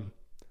rhythm,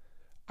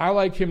 I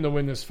like him to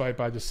win this fight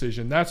by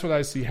decision. That's what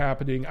I see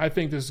happening. I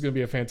think this is going to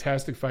be a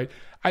fantastic fight.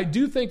 I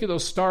do think it'll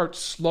start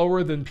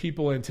slower than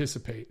people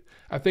anticipate.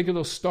 I think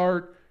it'll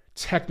start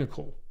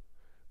technical,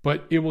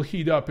 but it will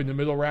heat up in the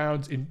middle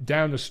rounds and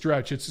down the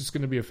stretch. It's just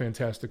going to be a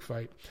fantastic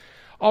fight.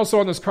 Also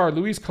on this card,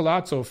 Luis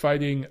Collazo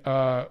fighting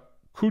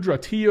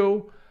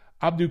Kudratillo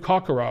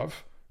Abdukakhorov.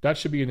 That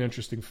should be an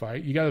interesting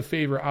fight. You got to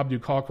favor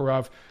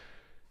Abdukakhorov.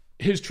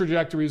 His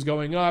trajectory is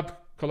going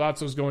up.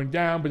 Collazo's going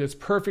down, but it's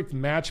perfect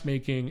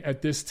matchmaking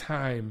at this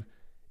time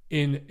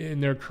in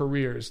their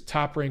careers.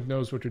 Top Rank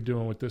knows what they're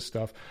doing with this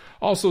stuff.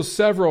 Also,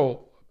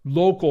 several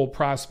local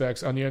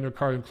prospects on the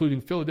undercard, including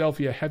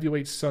Philadelphia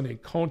heavyweight Sonny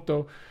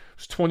Konto,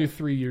 who's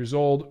 23 years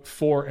old,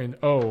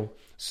 4-0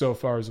 so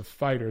far as a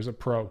fighter, as a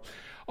pro.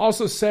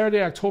 Also,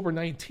 Saturday, October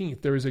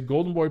 19th, there is a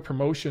Golden Boy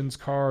Promotions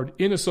card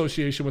in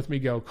association with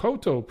Miguel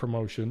Cotto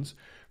Promotions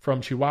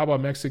from Chihuahua,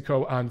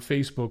 Mexico on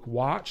Facebook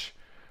Watch.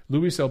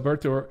 Luis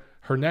Alberto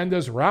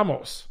Hernandez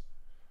Ramos.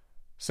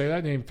 Say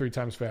that name 3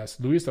 times fast.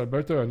 Luis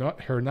Alberto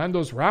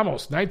Hernandez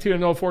Ramos.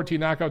 19-0, 14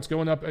 knockouts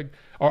going up.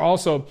 Or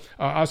also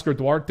Oscar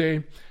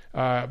Duarte,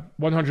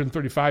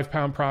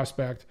 135-pound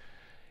prospect.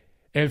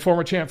 And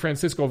former champ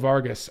Francisco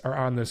Vargas are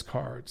on this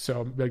card.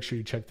 So make sure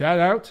you check that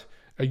out.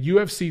 A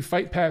UFC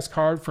Fight Pass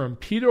card from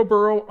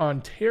Peterborough,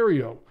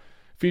 Ontario,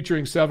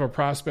 featuring several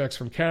prospects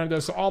from Canada.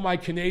 So all my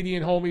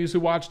Canadian homies who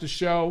watch the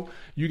show,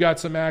 you got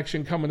some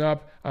action coming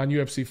up on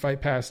UFC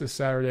Fight Pass this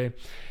Saturday.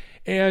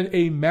 And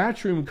a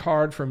Matchroom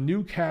card from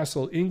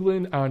Newcastle,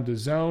 England on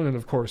DAZN, and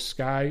of course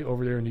Sky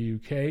over there in the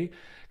UK.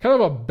 Kind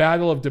of a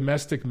battle of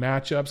domestic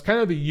matchups, kind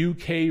of the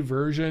UK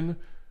version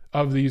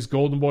of these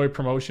Golden Boy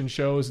promotion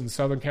shows in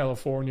Southern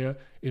California,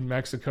 in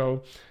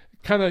Mexico.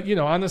 Kind of,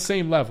 on the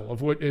same level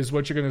of what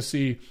you're going to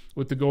see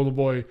with the Golden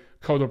Boy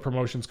Cotto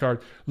Promotions card.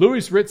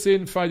 Luis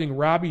Ritson fighting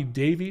Robbie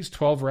Davies,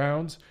 12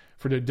 rounds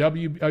for the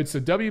it's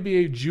the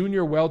WBA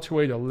Junior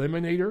Welterweight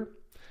Eliminator.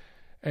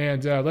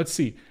 And let's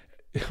see.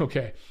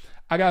 Okay,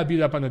 I got to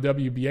beat up on the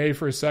WBA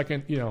for a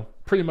second.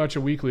 Pretty much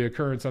a weekly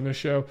occurrence on this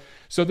show.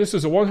 So this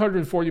is a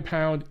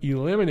 140-pound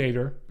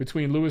eliminator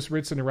between Luis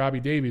Ritson and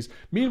Robbie Davies.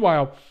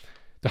 Meanwhile,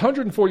 the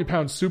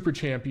 140-pound super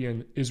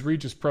champion is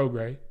Regis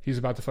Prograis. He's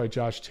about to fight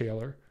Josh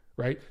Taylor.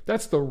 Right?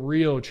 That's the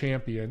real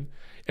champion.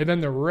 And then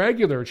the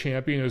regular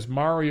champion is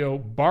Mario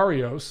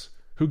Barrios,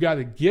 who got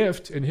a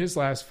gift in his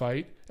last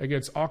fight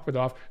against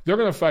Akhmadov. They're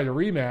going to fight a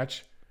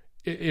rematch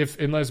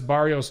unless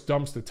Barrios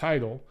dumps the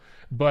title.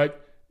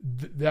 But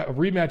that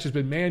rematch has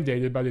been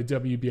mandated by the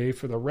WBA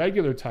for the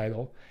regular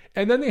title.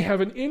 And then they have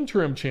an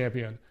interim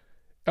champion,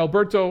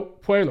 Alberto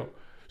Puello.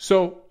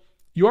 So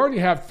you already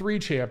have 3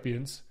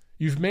 champions.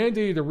 You've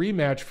mandated a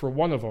rematch for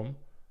one of them.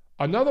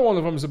 Another one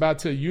of them is about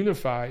to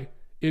unify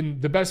in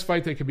the best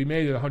fight that could be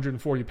made at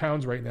 140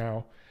 pounds right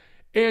now.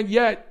 And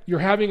yet you're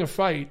having a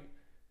fight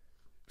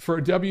for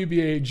a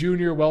WBA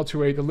junior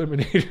welterweight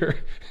eliminator.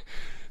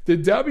 The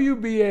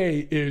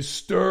WBA is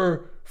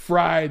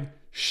stir-fried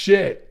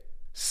shit.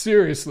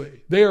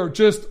 Seriously. They are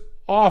just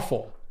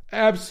awful.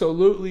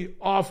 Absolutely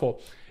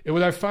awful. And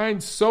what I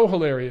find so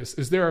hilarious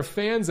is there are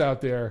fans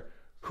out there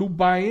who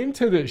buy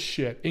into this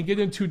shit and get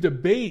into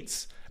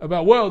debates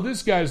about, well,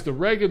 this guy's the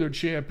regular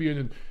champion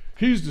and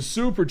he's the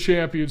super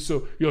champion,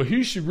 so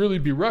he should really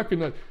be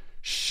recognized.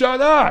 Shut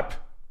up!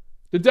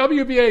 The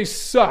WBA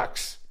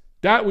sucks.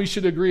 That we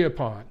should agree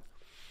upon.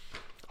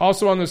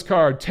 Also on this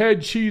card,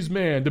 Ted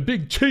Cheeseman, the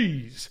Big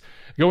Cheese,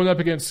 going up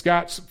against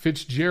Scott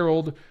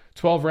Fitzgerald.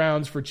 12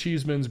 rounds for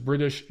Cheeseman's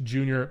British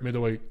junior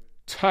middleweight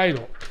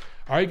title.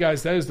 All right,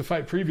 guys, that is the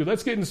fight preview.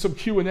 Let's get into some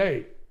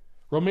Q&A.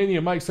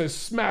 Romania Mike says,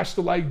 smash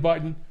the like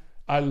button.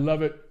 I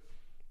love it.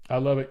 I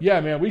love it.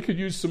 Yeah, man, we could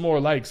use some more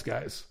likes,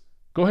 guys.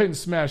 Go ahead and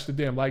smash the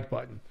damn like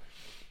button.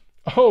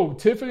 Oh,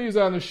 Tiffany's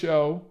on the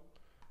show.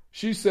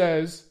 She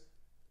says,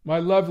 my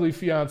lovely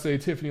fiance,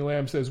 Tiffany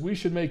Lamb, says, we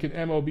should make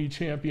an MOB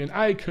champion.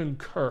 I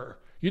concur.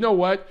 You know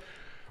what?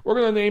 We're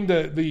going to name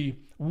the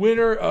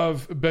winner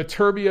of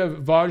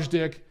Beterbiev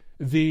Vajdik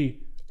the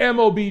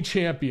MOB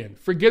champion.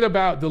 Forget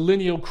about the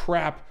lineal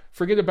crap.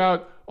 Forget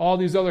about all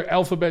these other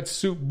alphabet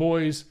soup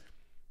boys.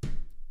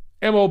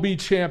 MOB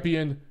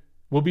champion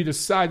will be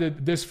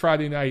decided this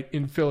Friday night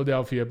in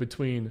Philadelphia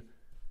between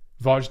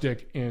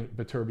Vajdik and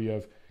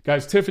Beterbiev.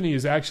 Guys, Tiffany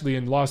is actually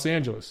in Los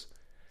Angeles.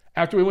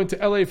 After we went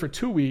to LA for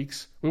 2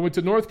 weeks, we went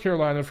to North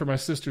Carolina for my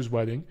sister's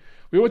wedding.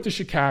 We went to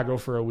Chicago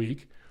for a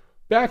week.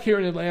 Back here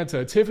in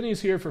Atlanta,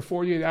 Tiffany's here for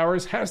 48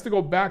 hours, has to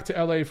go back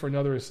to LA for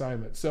another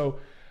assignment. So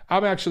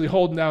I'm actually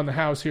holding down the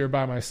house here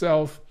by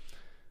myself.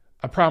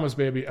 I promise,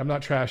 baby, I'm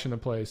not trashing the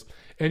place.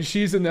 And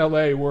she's in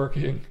LA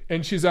working,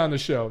 and she's on the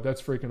show.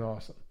 That's freaking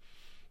awesome.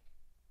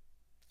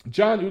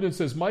 John Uden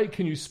says, Mike,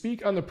 can you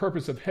speak on the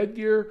purpose of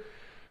headgear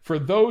for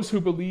those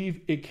who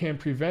believe it can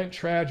prevent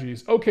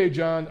tragedies? Okay,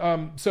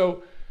 John.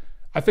 So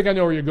I think I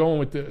know where you're going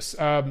with this.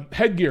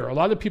 Headgear. A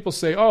lot of people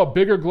say, oh,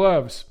 bigger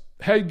gloves,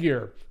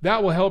 headgear.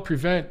 That will help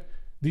prevent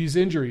these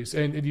injuries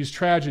and these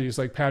tragedies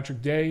like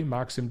Patrick Day,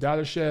 Maxim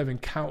Dadashev,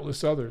 and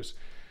countless others.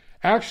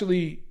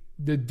 Actually,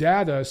 the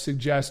data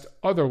suggests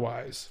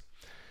otherwise.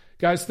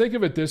 Guys, think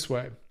of it this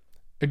way.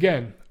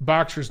 Again,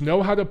 boxers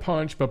know how to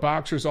punch, but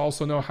boxers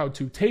also know how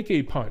to take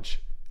a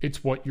punch.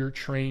 It's what you're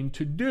trained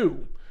to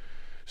do.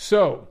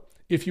 So,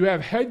 if you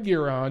have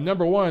headgear on,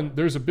 number one,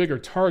 there's a bigger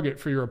target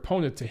for your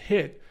opponent to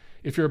hit.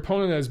 If your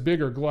opponent has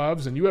bigger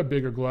gloves and you have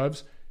bigger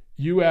gloves,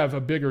 you have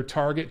a bigger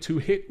target to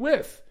hit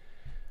with.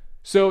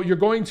 So you're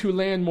going to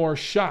land more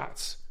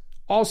shots.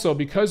 Also,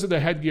 because of the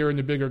headgear and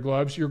the bigger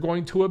gloves, you're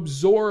going to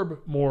absorb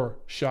more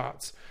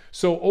shots.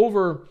 So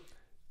over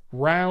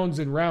rounds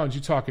and rounds,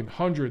 you're talking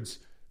hundreds,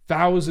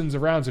 thousands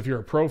of rounds if you're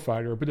a pro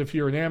fighter, but if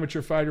you're an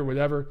amateur fighter,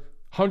 whatever,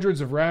 hundreds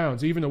of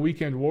rounds, even a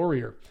weekend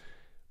warrior.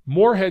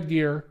 More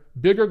headgear,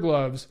 bigger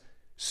gloves.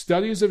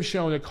 Studies have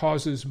shown it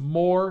causes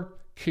more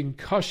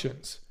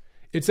concussions.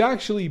 It's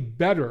actually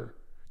better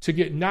to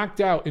get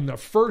knocked out in the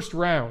first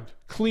round,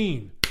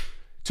 clean,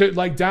 to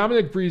like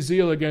Dominic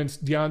Breazeale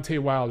against Deontay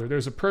Wilder.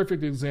 There's a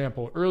perfect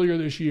example earlier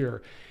this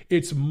year.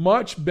 It's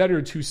much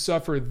better to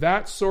suffer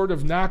that sort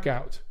of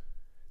knockout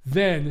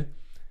than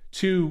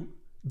to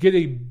get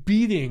a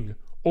beating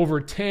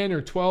over 10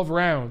 or 12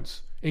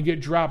 rounds and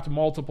get dropped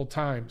multiple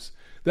times.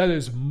 That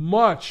is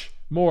much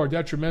more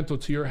detrimental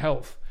to your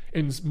health.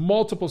 And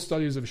multiple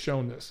studies have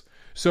shown this.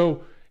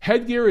 So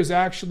headgear is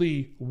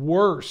actually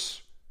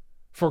worse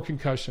for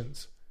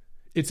concussions.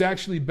 It's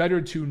actually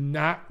better to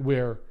not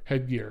wear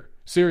headgear.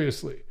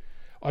 Seriously.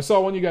 I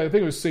saw one you guys, I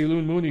think it was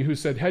Saloon Mooney, who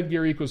said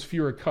headgear equals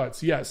fewer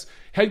cuts. Yes,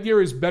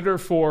 headgear is better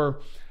for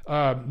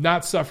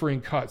not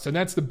suffering cuts. And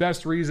that's the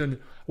best reason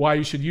why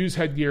you should use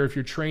headgear if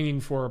you're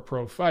training for a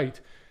pro fight,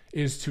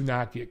 is to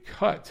not get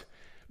cut.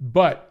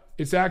 But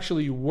it's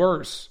actually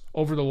worse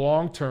over the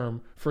long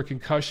term for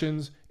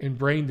concussions and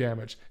brain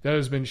damage. That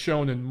has been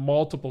shown in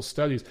multiple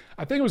studies.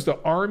 I think it was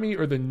the Army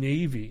or the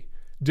Navy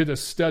did a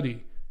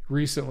study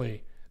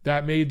recently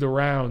that made the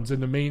rounds in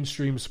the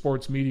mainstream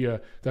sports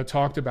media that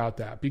talked about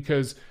that,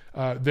 because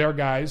their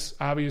guys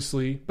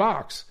obviously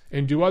box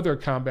and do other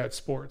combat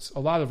sports, a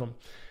lot of them.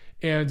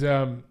 And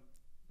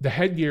the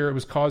headgear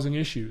was causing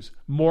issues,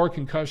 more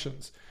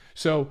concussions.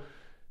 So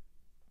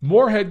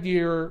more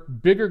headgear,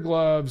 bigger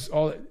gloves,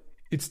 all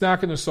it's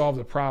not going to solve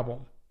the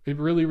problem. It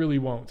really, really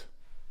won't.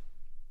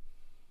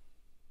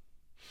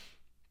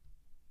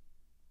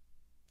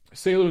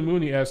 Saloon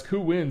Mooney asks,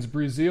 who wins,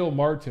 Breazeale,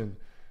 Martin?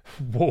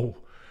 Whoa.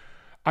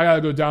 I got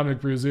to go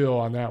Dominic Breazeale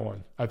on that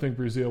one. I think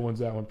Breazeale wins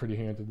that one pretty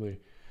handedly.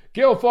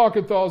 Gail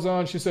Falkenthal's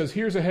on. She says,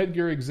 here's a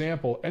headgear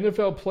example.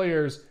 NFL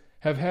players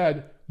have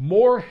had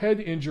more head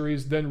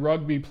injuries than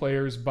rugby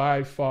players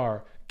by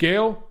far.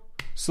 Gail,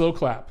 slow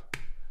clap.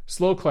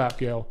 Slow clap,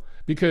 Gail.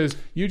 Because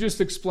you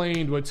just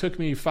explained what took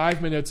me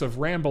 5 minutes of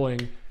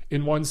rambling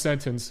in one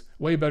sentence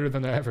way better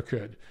than I ever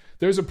could.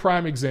 There's a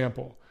prime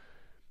example.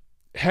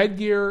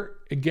 Headgear,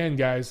 again,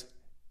 guys,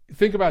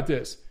 think about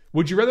this.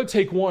 Would you rather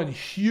take one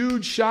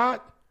huge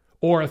shot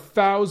or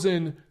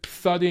 1,000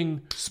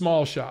 thudding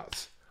small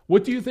shots?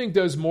 What do you think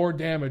does more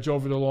damage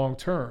over the long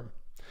term?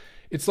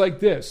 It's like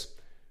this.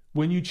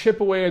 When you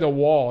chip away at a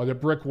wall, at a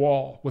brick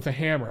wall with a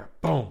hammer,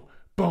 boom,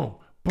 boom,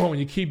 boom, and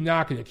you keep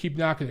knocking it, keep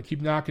knocking it,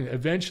 keep knocking it.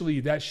 Eventually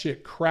that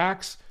shit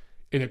cracks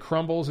and it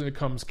crumbles and it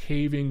comes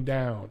caving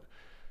down.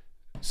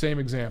 Same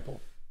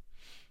example.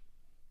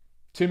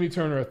 Timmy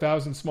Turner,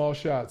 1,000 small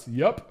shots.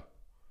 Yup.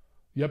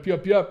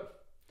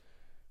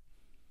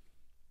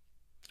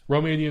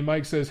 Romanian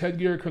Mike says,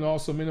 headgear can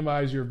also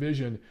minimize your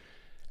vision.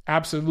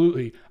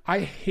 Absolutely. I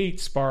hate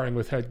sparring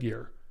with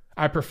headgear.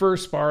 I prefer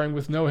sparring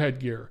with no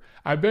headgear.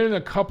 I've been in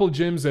a couple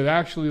gyms that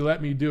actually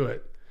let me do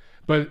it.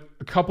 But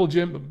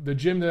the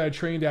gym that I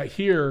trained at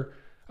here,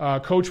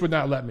 coach would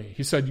not let me.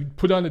 He said, you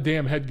put on the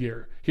damn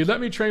headgear. He'd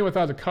let me train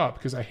without a cup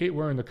because I hate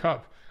wearing the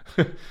cup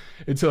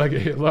until I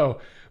get hit low.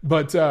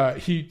 But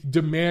he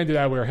demanded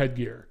I wear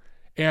headgear.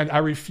 And I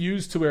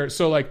refused to wear it.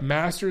 So like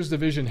Masters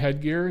Division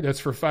headgear, that's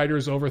for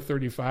fighters over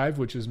 35,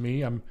 which is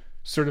me. I'm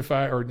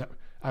certified or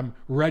I'm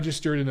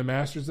registered in the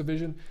Masters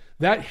Division.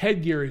 That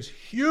headgear is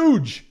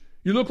huge.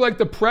 You look like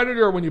the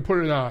Predator when you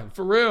put it on.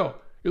 For real.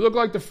 You look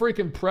like the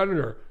freaking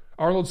Predator.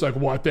 Arnold's like,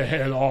 what the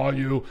hell are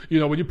you? You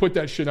know, when you put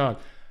that shit on.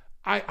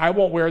 I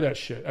won't wear that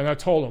shit. And I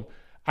told him,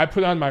 I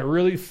put on my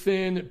really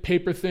thin,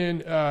 paper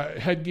thin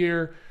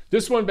headgear.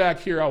 This one back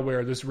here I'll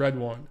wear, this red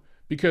one,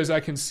 because I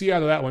can see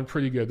out of that one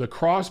pretty good. The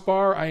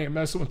crossbar, I ain't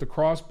messing with the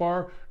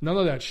crossbar. None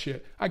of that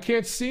shit. I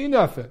can't see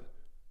nothing.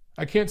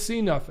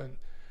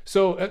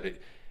 So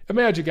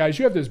imagine, guys,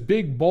 you have this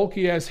big,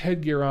 bulky-ass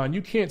headgear on.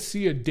 You can't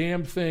see a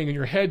damn thing, and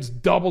your head's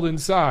doubled in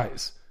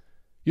size.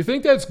 You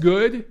think that's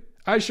good?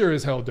 I sure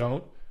as hell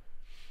don't.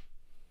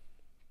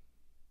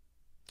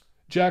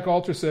 Jack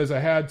Alter says, I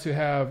had to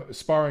have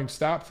sparring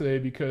stop today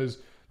because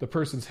the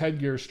person's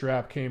headgear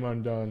strap came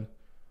undone.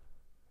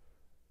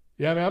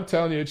 Yeah, man, I'm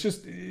telling you,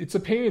 it's a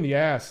pain in the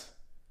ass.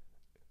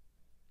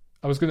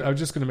 I was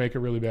just gonna make a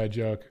really bad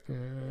joke.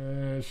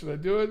 Should I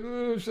do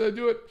it? Should I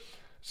do it?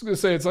 I was gonna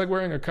say it's like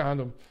wearing a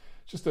condom.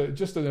 Just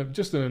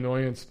an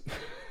annoyance.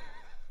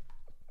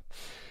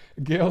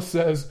 Gail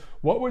says,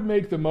 what would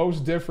make the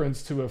most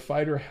difference to a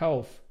fighter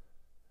health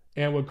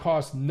and would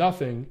cost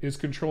nothing is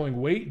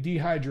controlling weight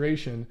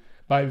dehydration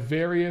by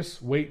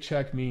various weight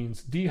check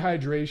means.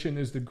 Dehydration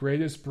is the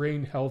greatest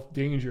brain health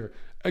danger.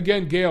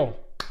 Again, Gail,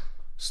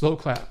 slow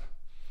clap.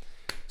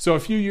 So a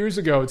few years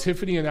ago,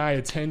 Tiffany and I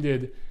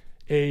attended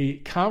a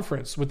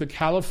conference with the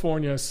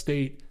California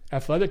State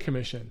Athletic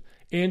Commission.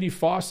 Andy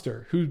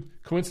Foster, who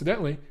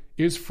coincidentally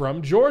is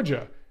from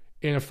Georgia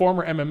and a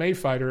former MMA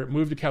fighter,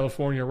 moved to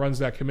California, runs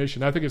that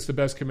commission. I think it's the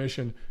best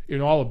commission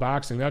in all of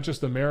boxing, not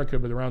just America,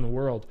 but around the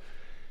world.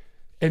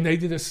 And they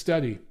did a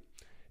study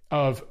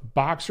of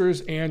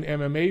boxers and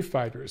MMA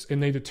fighters,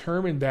 and they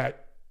determined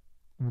that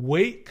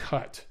weight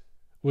cut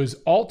was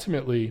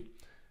ultimately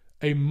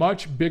a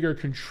much bigger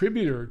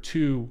contributor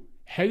to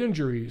head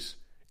injuries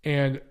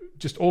and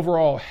just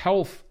overall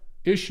health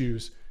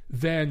issues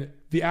than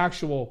the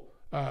actual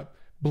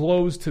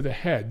blows to the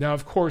head. Now,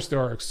 of course, there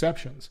are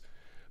exceptions.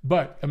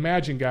 But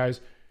imagine,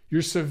 guys,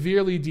 you're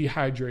severely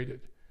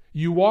dehydrated.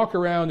 You walk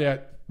around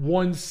at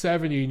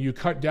 170 and you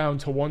cut down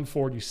to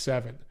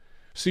 147.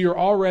 So you're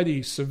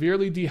already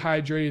severely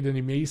dehydrated and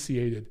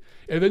emaciated.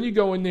 And then you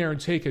go in there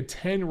and take a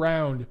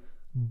 10-round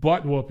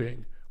butt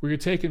whooping where you're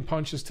taking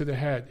punches to the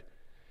head.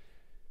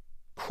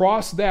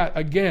 Cross that,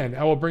 again,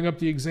 I will bring up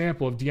the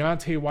example of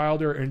Deontay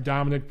Wilder and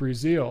Dominic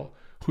Breazeale,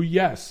 who,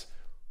 yes,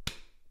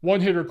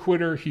 one-hitter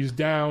quitter, he's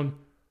down,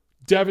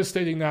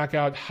 devastating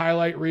knockout,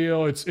 highlight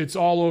reel, it's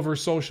all over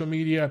social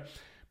media.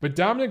 But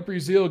Dominic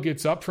Breazeale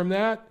gets up from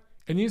that,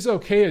 and he's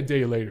okay a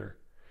day later.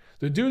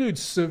 The dude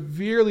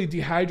severely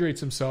dehydrates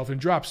himself and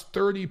drops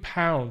 30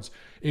 pounds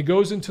and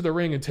goes into the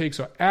ring and takes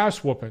an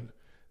ass whooping.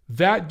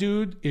 That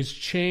dude is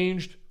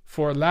changed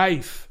for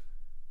life.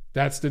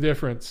 That's the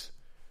difference.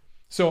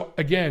 So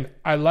again,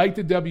 I like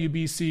the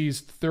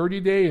WBC's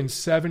 30-day and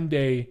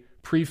 7-day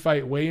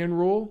pre-fight weigh-in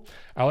rule.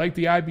 I like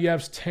the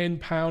IBF's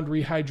 10-pound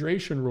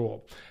rehydration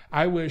rule.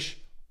 I wish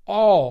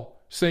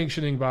all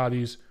sanctioning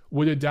bodies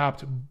would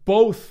adopt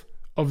both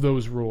of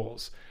those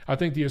rules. I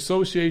think the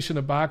Association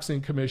of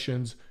Boxing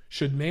Commissions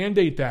should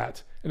mandate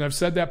that. And I've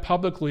said that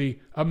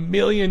publicly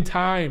 1,000,000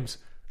 times.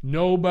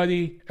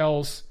 Nobody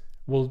else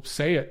will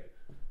say it.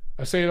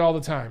 I say it all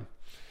the time.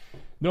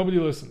 Nobody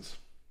listens.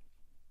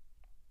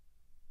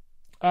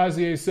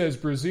 Azier says,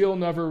 Breazeale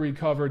never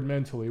recovered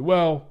mentally.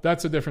 Well,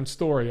 that's a different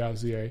story,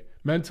 Azier.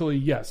 Mentally,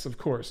 yes, of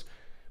course.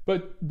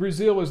 But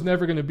Breazeale was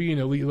never going to be an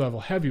elite level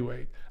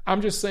heavyweight.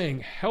 I'm just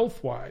saying,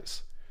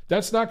 health-wise,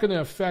 that's not going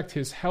to affect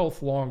his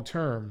health long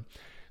term.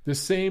 The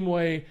same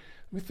way,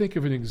 let me think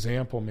of an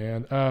example,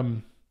 man.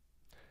 I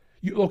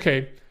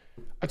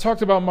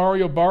talked about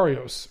Mario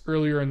Barrios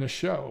earlier in the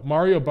show.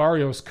 Mario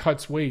Barrios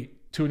cuts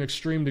weight to an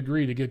extreme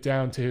degree to get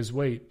down to his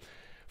weight.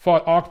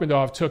 fought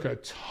Akhmedov, took a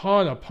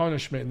ton of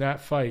punishment in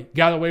that fight,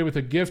 got away with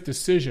a gift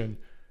decision.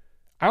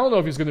 I don't know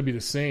if he's going to be the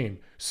same.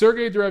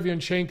 Sergey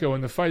Derevyanchenko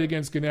in the fight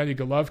against Gennady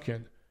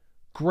Golovkin,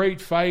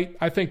 great fight.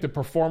 I think the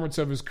performance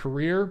of his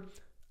career,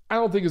 I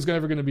don't think is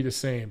ever going to be the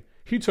same.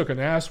 He took an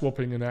ass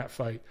whooping in that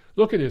fight.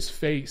 Look at his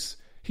face.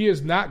 He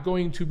is not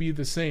going to be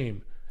the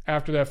same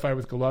after that fight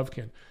with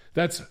Golovkin.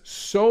 That's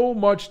so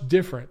much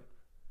different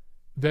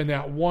than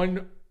that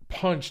one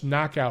punch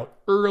knockout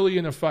early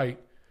in a fight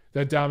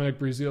that Dominic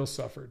Breazeale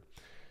suffered.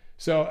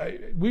 So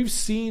we've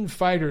seen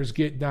fighters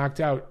get knocked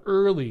out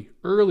early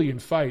in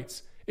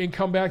fights and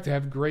come back to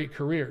have great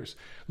careers.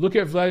 Look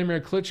at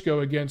Vladimir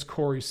Klitschko against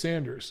Corey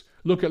Sanders.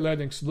 Look at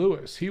Lennox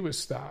Lewis. He was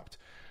stopped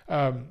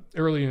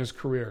early in his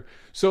career.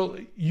 So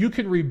you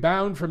can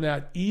rebound from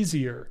that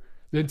easier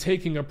than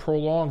taking a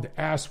prolonged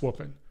ass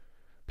whooping.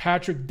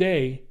 Patrick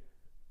Day,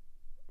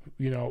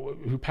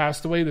 who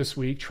passed away this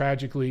week,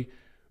 tragically,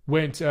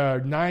 went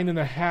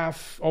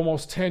 9.5,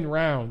 almost 10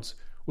 rounds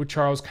with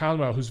Charles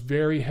Conwell, who's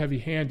very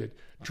heavy-handed,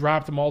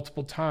 dropped him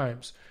multiple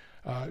times,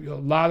 a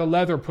lot of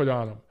leather put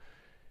on him.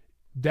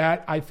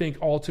 That, I think,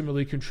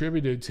 ultimately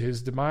contributed to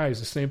his demise.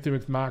 The same thing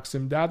with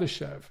Maxim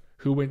Dadashev,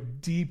 who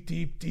went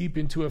deep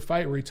into a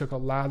fight where he took a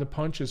lot of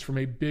punches from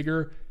a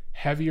bigger,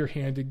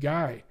 heavier-handed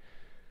guy.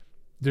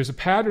 There's a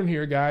pattern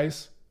here,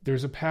 guys.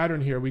 There's a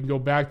pattern here. We can go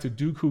back to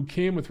Dooku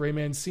Kim with Ray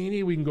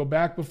Mancini. We can go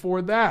back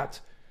before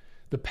that.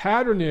 The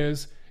pattern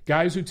is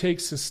guys who take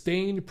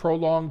sustained,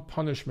 prolonged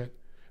punishment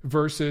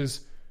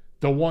versus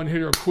the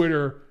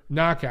one-hitter-quitter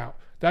knockout.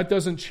 That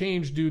doesn't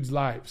change dudes'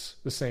 lives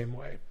the same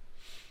way.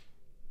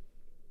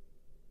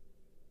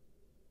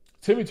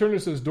 Timmy Turner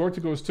says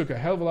Dorticos took a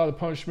hell of a lot of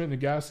punishment in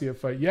the Gassiev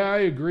fight. Yeah, I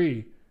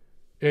agree.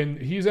 And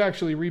he's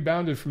actually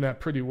rebounded from that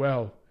pretty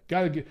well.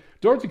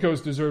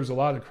 Dorticos deserves a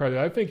lot of credit.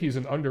 I think he's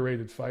an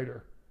underrated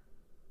fighter.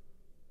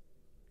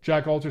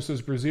 Jack Alter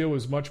says Breazeale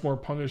was much more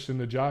punished in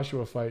the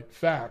Joshua fight.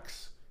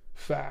 Facts.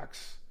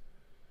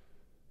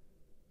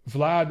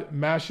 Vlad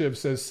Mashev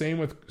says same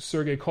with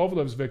Sergey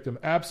Kovalev's victim.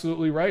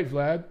 Absolutely right,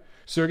 Vlad.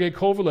 Sergey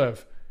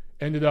Kovalev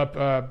ended up,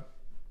 I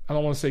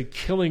don't want to say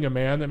killing a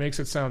man. That makes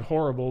it sound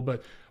horrible,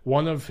 but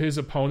one of his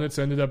opponents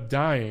ended up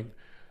dying.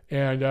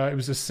 And it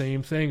was the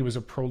same thing. It was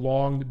a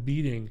prolonged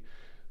beating.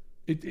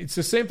 It's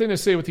the same thing to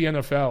say with the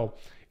NFL.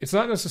 It's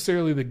not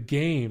necessarily the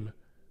game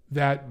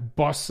that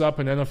busts up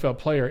an NFL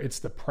player. It's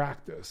the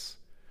practice.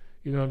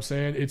 You know what I'm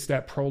saying? It's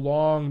that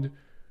prolonged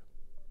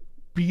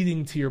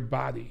beating to your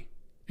body.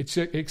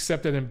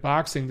 Except that in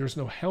boxing, there's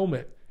no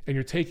helmet, and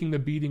you're taking the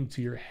beating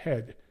to your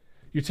head.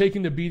 You're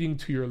taking the beating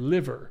to your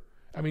liver.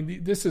 I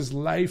mean, this is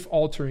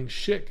life-altering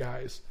shit,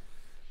 guys.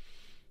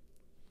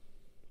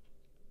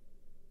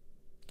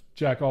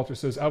 Jack Alter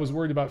says, I was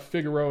worried about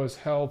Figueroa's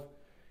health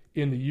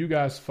in the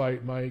Ugas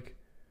fight, Mike.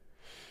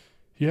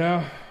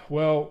 Yeah,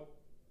 well,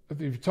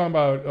 if you're talking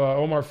about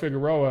Omar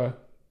Figueroa,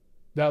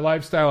 that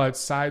lifestyle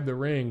outside the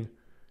ring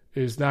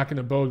is not going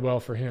to bode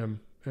well for him,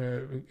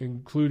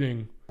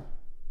 including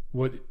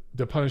what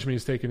the punishment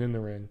he's taken in the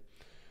ring.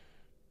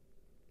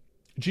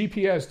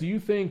 GPS, do you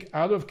think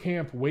out of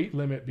camp weight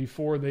limit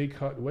before they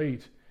cut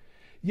weight?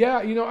 Yeah,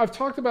 I've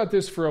talked about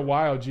this for a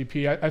while,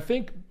 GP. I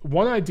think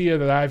one idea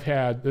that I've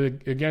had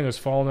that, again, has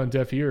fallen on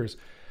deaf ears.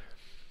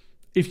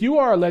 If you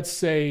are, let's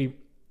say,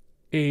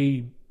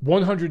 a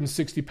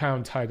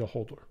 160-pound title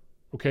holder,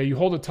 okay, you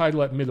hold a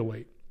title at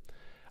middleweight,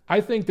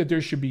 I think that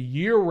there should be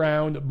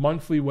year-round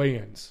monthly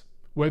weigh-ins,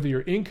 whether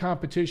you're in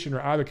competition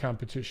or out of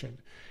competition,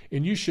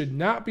 and you should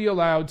not be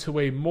allowed to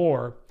weigh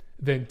more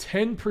than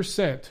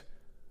 10%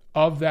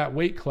 of that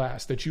weight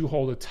class that you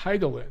hold a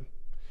title in.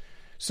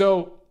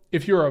 So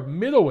if you're a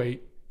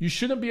middleweight, you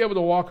shouldn't be able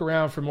to walk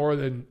around for more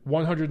than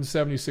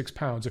 176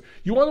 pounds.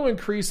 You want to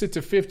increase it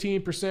to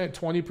 15%,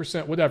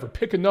 20%, whatever.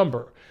 Pick a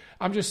number.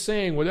 I'm just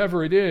saying,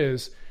 whatever it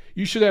is,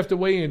 you should have to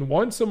weigh in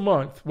once a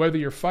month, whether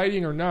you're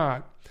fighting or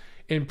not,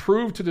 and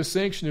prove to the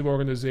sanctioning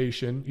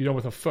organization,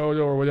 with a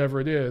photo or whatever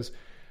it is,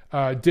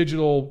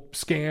 digital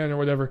scan or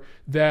whatever,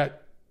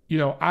 that,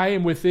 I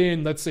am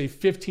within, let's say,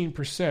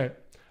 15%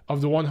 of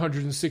the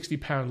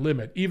 160-pound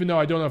limit, even though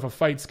I don't have a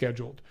fight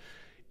scheduled.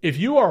 If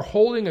you are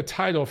holding a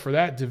title for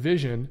that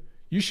division,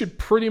 you should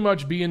pretty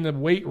much be in the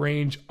weight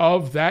range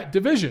of that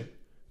division.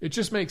 It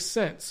just makes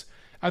sense.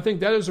 I think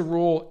that is a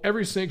rule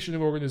every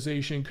sanctioning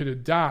organization could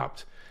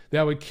adopt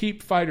that would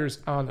keep fighters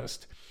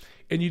honest.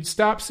 And you'd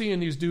stop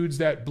seeing these dudes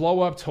that blow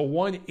up to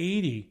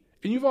 180,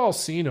 and you've all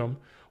seen them,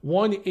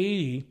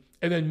 180,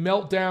 and then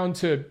melt down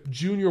to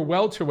junior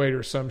welterweight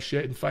or some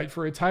shit and fight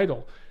for a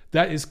title.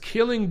 That is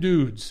killing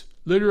dudes,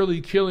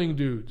 literally killing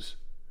dudes.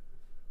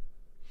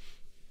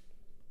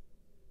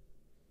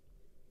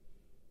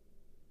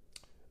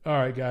 All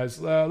right,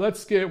 guys,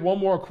 let's get one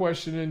more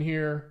question in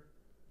here,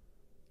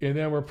 and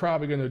then we're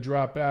probably going to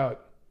drop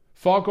out.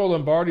 Falco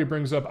Lombardi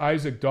brings up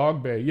Isaac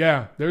Dogbe.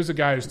 Yeah, there's a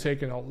guy who's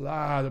taken a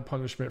lot of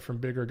punishment from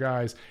bigger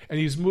guys, and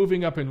he's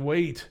moving up in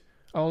weight.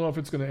 I don't know if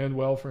it's going to end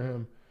well for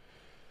him.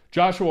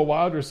 Joshua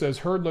Wilder says,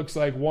 Hurd looks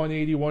like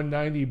 180,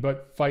 190,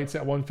 but fights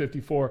at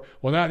 154.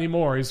 Well, not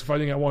anymore. He's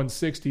fighting at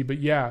 160, but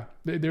yeah,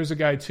 there's a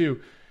guy too.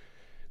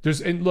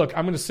 And look,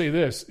 I'm going to say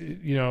this,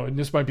 and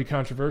this might be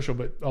controversial,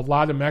 but a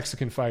lot of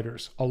Mexican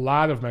fighters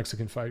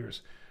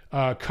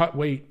cut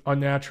weight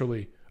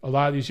unnaturally. A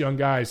lot of these young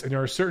guys, and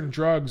there are certain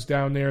drugs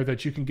down there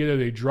that you can get at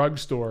a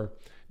drugstore,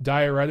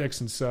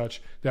 diuretics and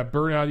such, that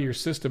burn out of your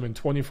system in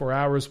 24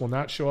 hours, will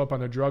not show up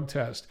on a drug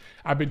test.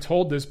 I've been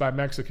told this by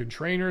Mexican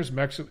trainers,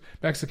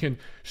 Mexican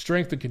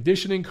strength and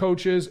conditioning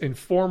coaches, and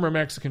former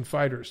Mexican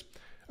fighters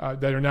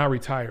that are now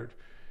retired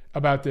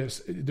about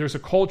this. There's a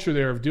culture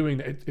there of doing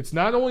it. It's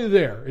not only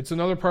there, it's in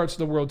other parts of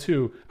the world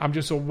too. I'm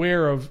just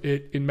aware of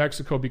it in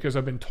Mexico because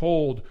I've been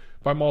told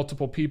by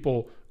multiple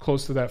people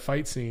close to that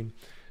fight scene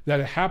that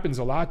it happens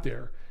a lot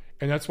there.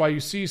 And that's why you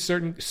see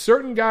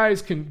certain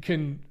guys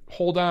can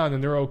hold on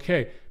and they're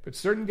okay, but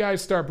certain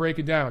guys start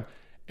breaking down.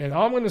 And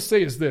all I'm going to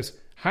say is this: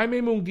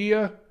 Jaime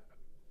Munguia,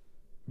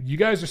 you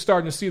guys are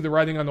starting to see the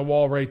writing on the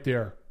wall right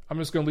there. I'm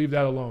just going to leave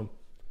that alone.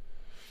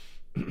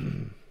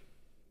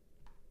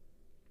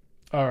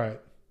 All right,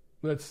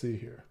 let's see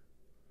here.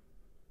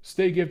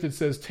 Stay Gifted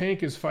says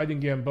Tank is fighting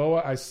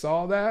Gamboa. I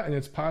saw that, and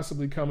it's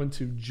possibly coming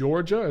to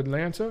Georgia,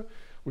 Atlanta,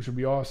 which would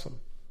be awesome.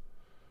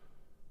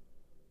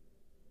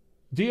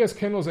 DS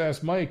Kendall's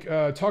asked, Mike,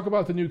 talk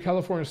about the new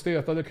California State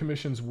Athletic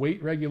Commission's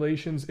weight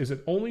regulations. Is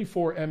it only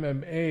for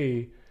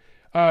MMA?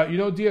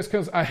 DS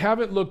Kendall's, I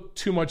haven't looked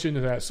too much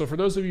into that. So for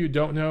those of you who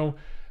don't know,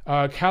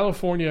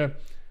 California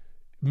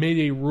made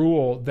a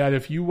rule that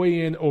if you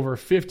weigh in over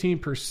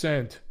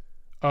 15%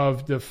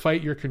 of the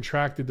fight you're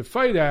contracted to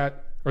fight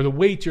at, or the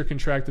weight you're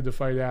contracted to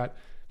fight at,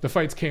 the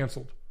fight's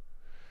canceled.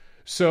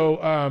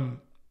 So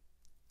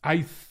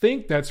I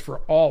think that's for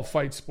all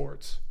fight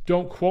sports.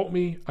 Don't quote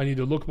me. I need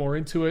to look more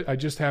into it. I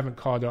just haven't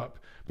caught up.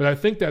 But I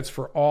think that's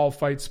for all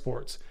fight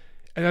sports.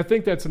 And I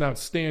think that's an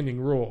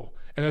outstanding rule.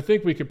 And I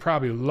think we could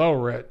probably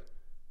lower it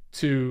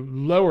to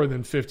lower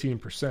than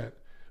 15%.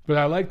 But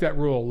I like that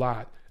rule a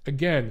lot.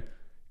 Again,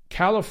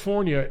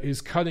 California is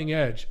cutting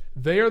edge.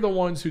 They are the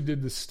ones who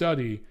did the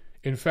study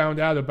and found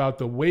out about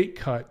the weight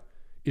cut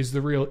is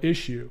the real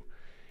issue.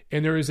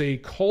 And there is a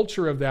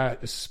culture of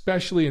that,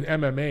 especially in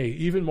MMA,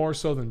 even more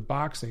so than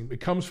boxing. It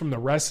comes from the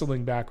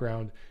wrestling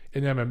background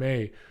in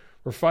MMA,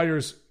 where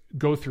fighters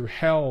go through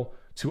hell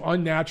to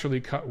unnaturally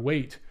cut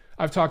weight.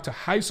 I've talked to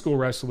high school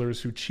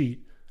wrestlers who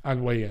cheat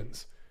on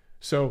weigh-ins.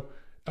 So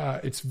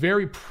it's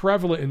very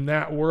prevalent in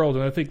that world.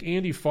 And I think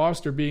Andy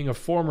Foster, being a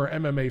former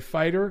MMA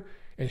fighter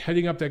and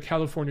heading up that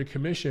California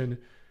commission,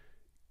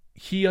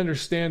 he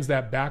understands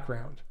that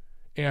background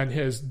and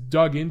has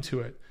dug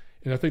into it.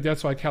 And I think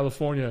that's why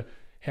California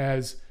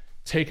has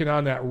taken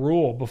on that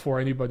rule before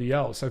anybody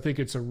else. I think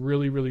it's a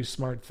really, really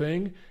smart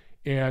thing.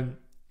 And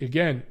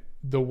again,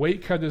 the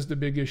weight cut is the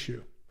big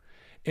issue.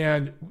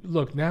 And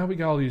look, now we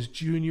got all these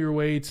junior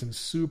weights and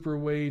super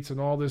weights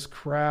and all this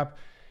crap.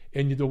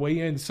 And the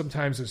weigh-in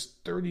sometimes is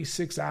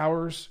 36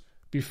 hours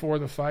before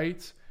the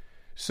fight.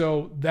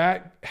 So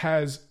that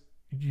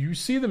you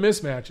see the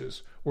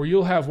mismatches where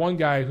you'll have one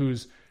guy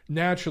who's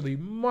naturally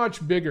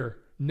much bigger,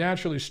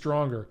 naturally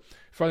stronger,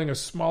 fighting a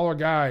smaller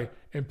guy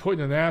and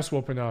putting an ass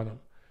whooping on him.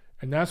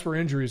 And that's where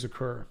injuries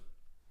occur.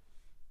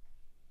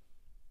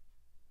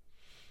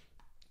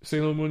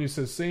 Sailor Mooney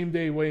says, same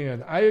day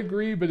weigh-in. I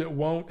agree, but it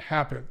won't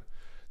happen.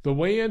 The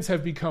weigh-ins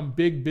have become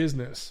big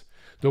business.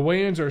 The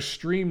weigh-ins are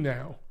streamed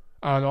now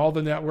on all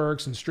the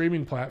networks and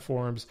streaming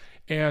platforms.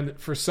 And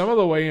for some of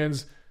the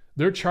weigh-ins,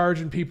 they're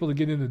charging people to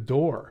get in the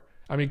door.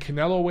 I mean,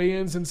 Canelo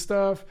weigh-ins and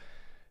stuff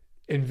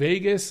in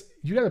Vegas,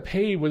 you got to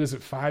pay, what is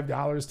it, $5,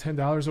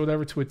 $10 or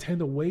whatever to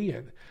attend a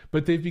weigh-in.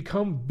 But they've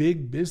become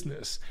big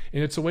business.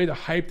 And it's a way to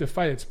hype the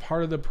fight. It's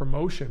part of the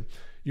promotion.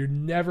 You're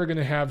never going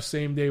to have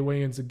same-day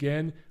weigh-ins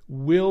again.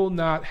 Will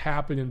not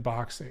happen in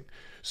boxing.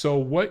 So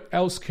what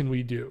else can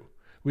we do?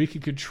 We can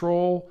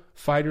control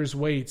fighters'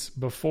 weights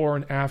before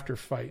and after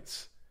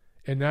fights.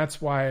 And that's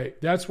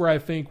where I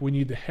think we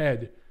need to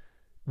head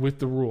with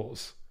the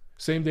rules.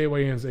 Same-day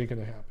weigh-ins ain't going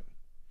to happen.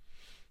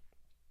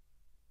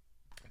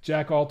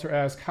 Jack Alter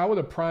asked, how would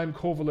a prime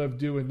Kovalev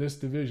do in this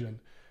division?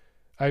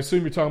 I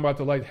assume you're talking about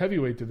the light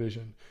heavyweight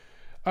division.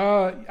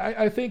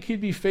 I think he'd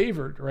be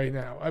favored right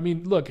now. I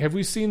mean, look, have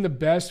we seen the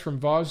best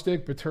from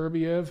Gvozdyk,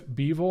 Beterbiev,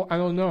 Bivol? I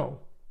don't know.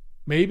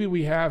 Maybe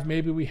we have,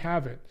 maybe we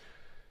haven't.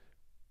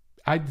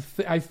 I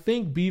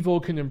think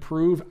Bivol can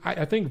improve.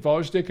 I think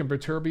Gvozdyk and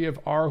Beterbiev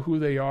are who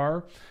they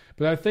are.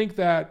 But I think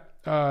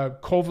that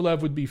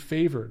Kovalev would be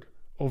favored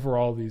over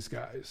all these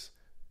guys.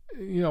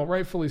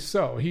 Rightfully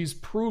so. He's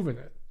proven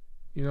it.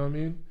 You know what I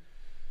mean?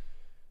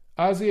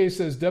 Azier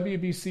says,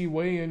 WBC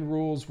weigh-in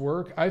rules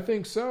work. I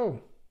think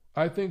so.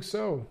 I think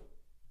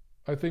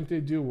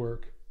they do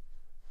work.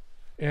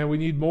 And we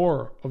need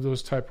more of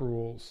those type of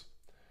rules.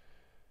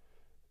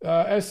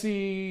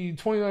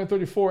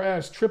 SC2934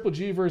 asks, Triple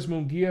G versus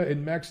Munguia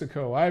in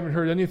Mexico. I haven't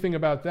heard anything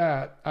about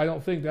that. I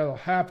don't think that'll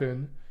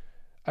happen.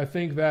 I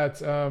think that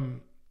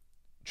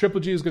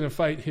Triple G is going to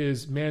fight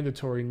his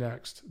mandatory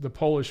next. The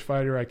Polish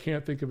fighter, I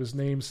can't think of his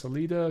name,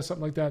 Salida,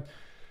 something like that.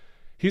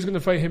 He's going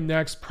to fight him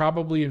next,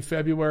 probably in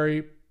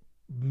February,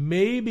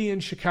 maybe in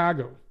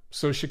Chicago.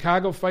 So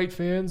Chicago fight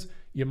fans,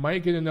 you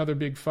might get another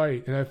big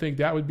fight. And I think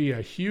that would be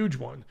a huge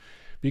one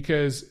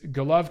because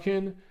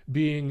Golovkin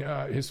being,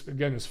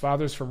 his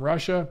father's from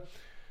Russia,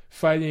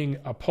 fighting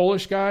a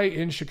Polish guy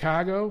in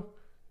Chicago.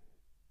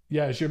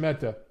 Yeah,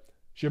 Ziemeta,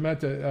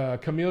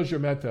 Kamil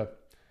Ziemeta.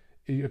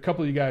 A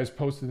couple of you guys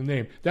posted the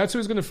name. That's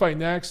who's going to fight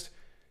next.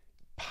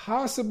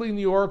 Possibly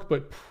New York,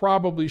 but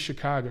probably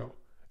Chicago.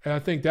 And I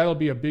think that'll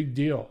be a big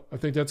deal. I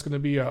think that's going to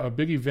be a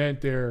big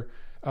event there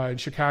in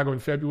Chicago in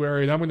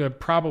February. And I'm going to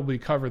probably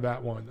cover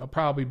that one. I'll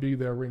probably be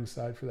there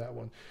ringside for that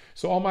one.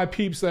 So all my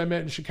peeps that I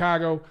met in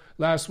Chicago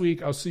last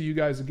week, I'll see you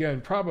guys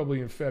again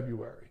probably in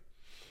February.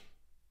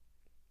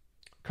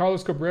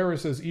 Carlos Cabrera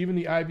says, even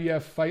the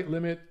IBF fight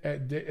limit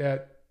at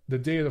the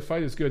day of the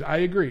fight is good. I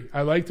agree.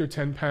 I like their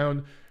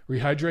 10-pound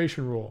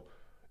rehydration rule.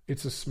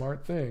 It's a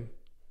smart thing.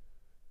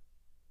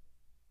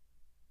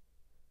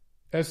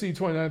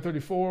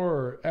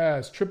 SC2934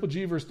 asks, Triple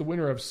G versus the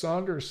winner of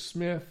Saunders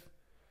Smith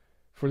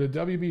for the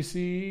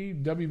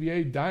WBC,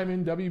 WBA,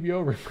 Diamond,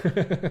 WBO.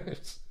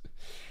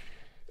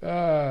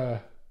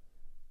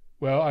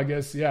 Well, I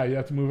guess, yeah, you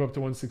have to move up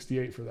to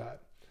 168 for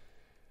that.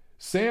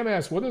 Sam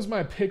asks, what is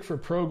my pick for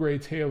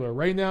Prograis Taylor?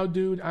 Right now,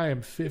 dude, I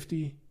am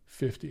 50-50.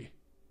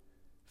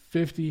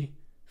 50-50.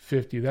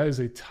 That is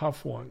a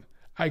tough one.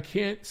 I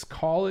can't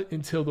call it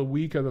until the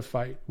week of the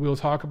fight. We'll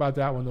talk about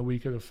that one the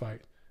week of the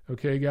fight.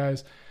 Okay,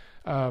 guys?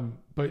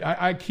 But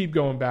I keep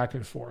going back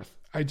and forth.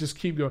 I just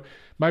keep going.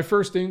 My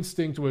first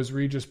instinct was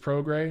Regis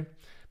Prograis,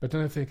 but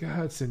then I think,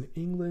 it's in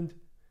England.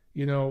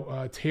 You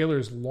know,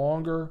 Taylor's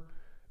longer,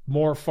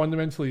 more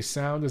fundamentally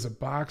sound as a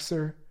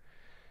boxer.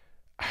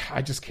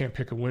 I just can't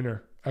pick a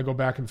winner. I go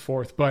back and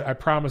forth, but I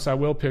promise I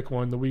will pick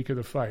one the week of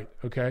the fight.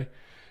 Okay.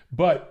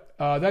 But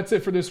that's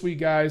it for this week,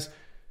 guys.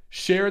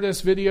 Share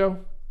this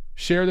video,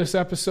 share this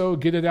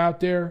episode, get it out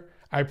there.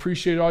 I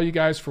appreciate all you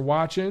guys for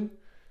watching.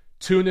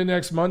 Tune in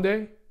next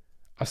Monday.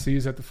 I'll see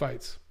you at the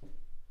fights.